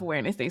it's a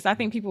self-awareness thing. So I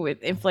think people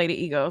with inflated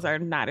egos are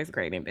not as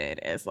great in bed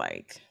as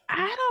like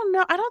I don't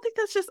know. I don't think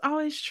that's just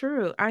always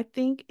true. I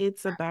think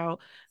it's about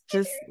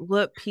just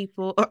what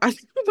people.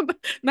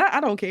 Not. I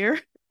don't care.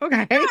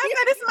 Okay. no, I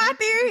said it's my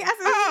theory. I said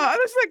this is Oh, I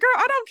was like, girl,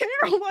 I don't care.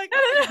 I'm like, no,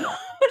 no,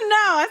 no. No,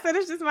 I said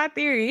it's just my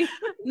theory.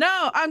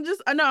 no, I'm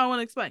just. No, I want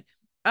to explain.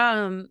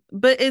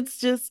 But it's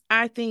just.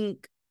 I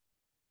think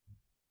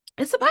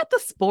it's about the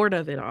sport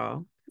of it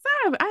all.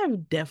 'Cause I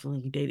have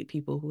definitely dated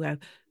people who have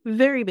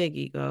very big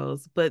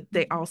egos, but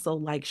they also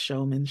like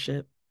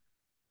showmanship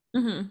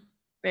Mm-hmm.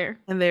 Fair.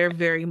 and they're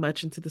very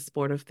much into the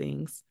sport of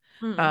things.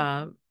 Mm.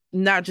 Um,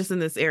 Not just in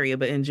this area,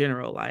 but in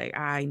general. Like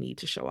I need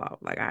to show off.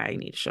 Like I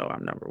need to show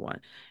I'm number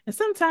one. And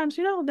sometimes,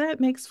 that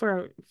makes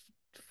for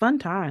fun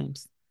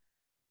times.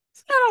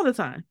 It's not all the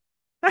time.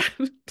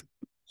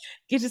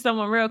 Get you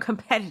someone real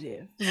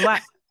competitive. I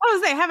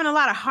would say having a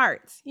lot of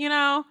hearts,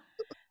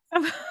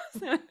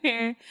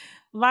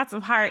 lots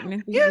of heart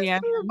and Yes,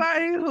 enthusiasm.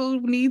 somebody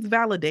who needs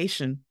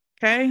validation.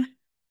 Okay.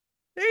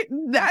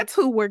 That's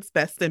who works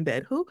best in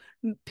bed. Who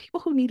People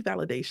who need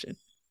validation.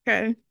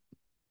 Okay.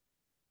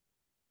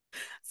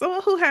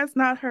 Someone who has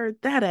not heard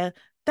that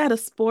a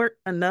sport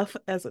enough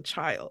as a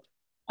child.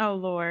 Oh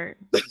Lord.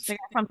 They got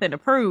something to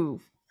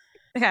prove.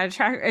 They got a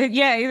track.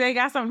 Yeah, they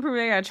got something to prove.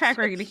 They got a track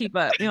record to keep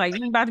up. You're like,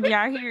 you about to be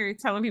out here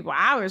telling people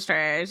I was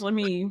trash. Let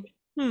me.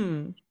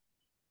 Oh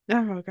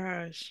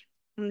gosh.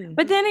 Mm.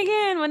 But then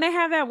again, when they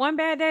have that one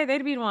bad day,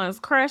 they'd be the ones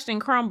crushed and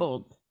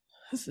crumbled.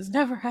 This has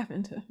never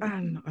happened to I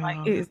me. know,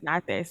 Like it is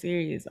not that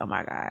serious. Oh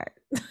my god.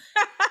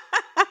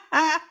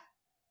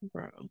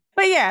 bro.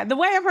 But yeah, the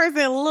way a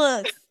person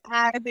looks,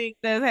 I think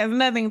that has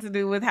nothing to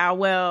do with how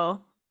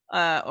well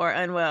or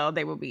unwell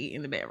they will be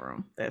in the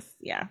bedroom. That's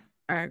yeah.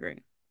 I agree.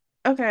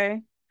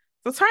 Okay.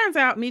 So it turns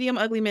out medium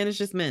ugly men is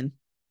just men.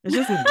 It's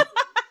just men.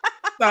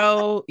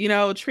 So,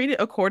 treat it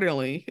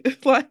accordingly.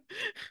 It's like,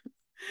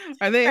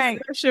 are they a Right.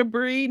 special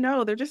breed?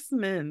 No, they're just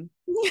men.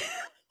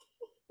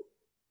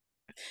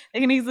 They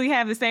can easily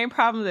have the same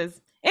problems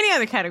as any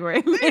other category.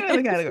 Any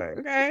other category,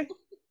 okay?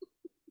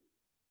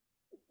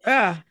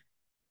 Ah.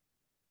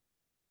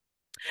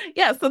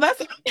 Yeah, so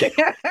that's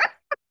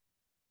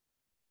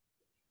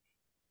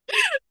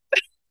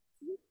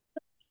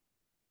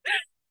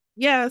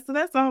yeah, so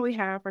that's all we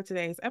have for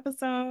today's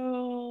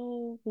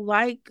episode.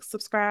 Like,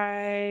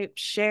 subscribe,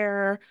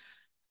 share,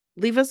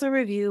 leave us a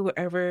review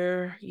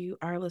wherever you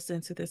are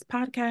listening to this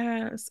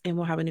podcast, and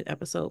we'll have a new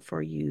episode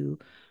for you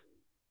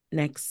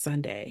next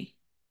Sunday.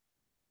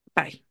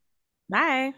 Bye. Bye.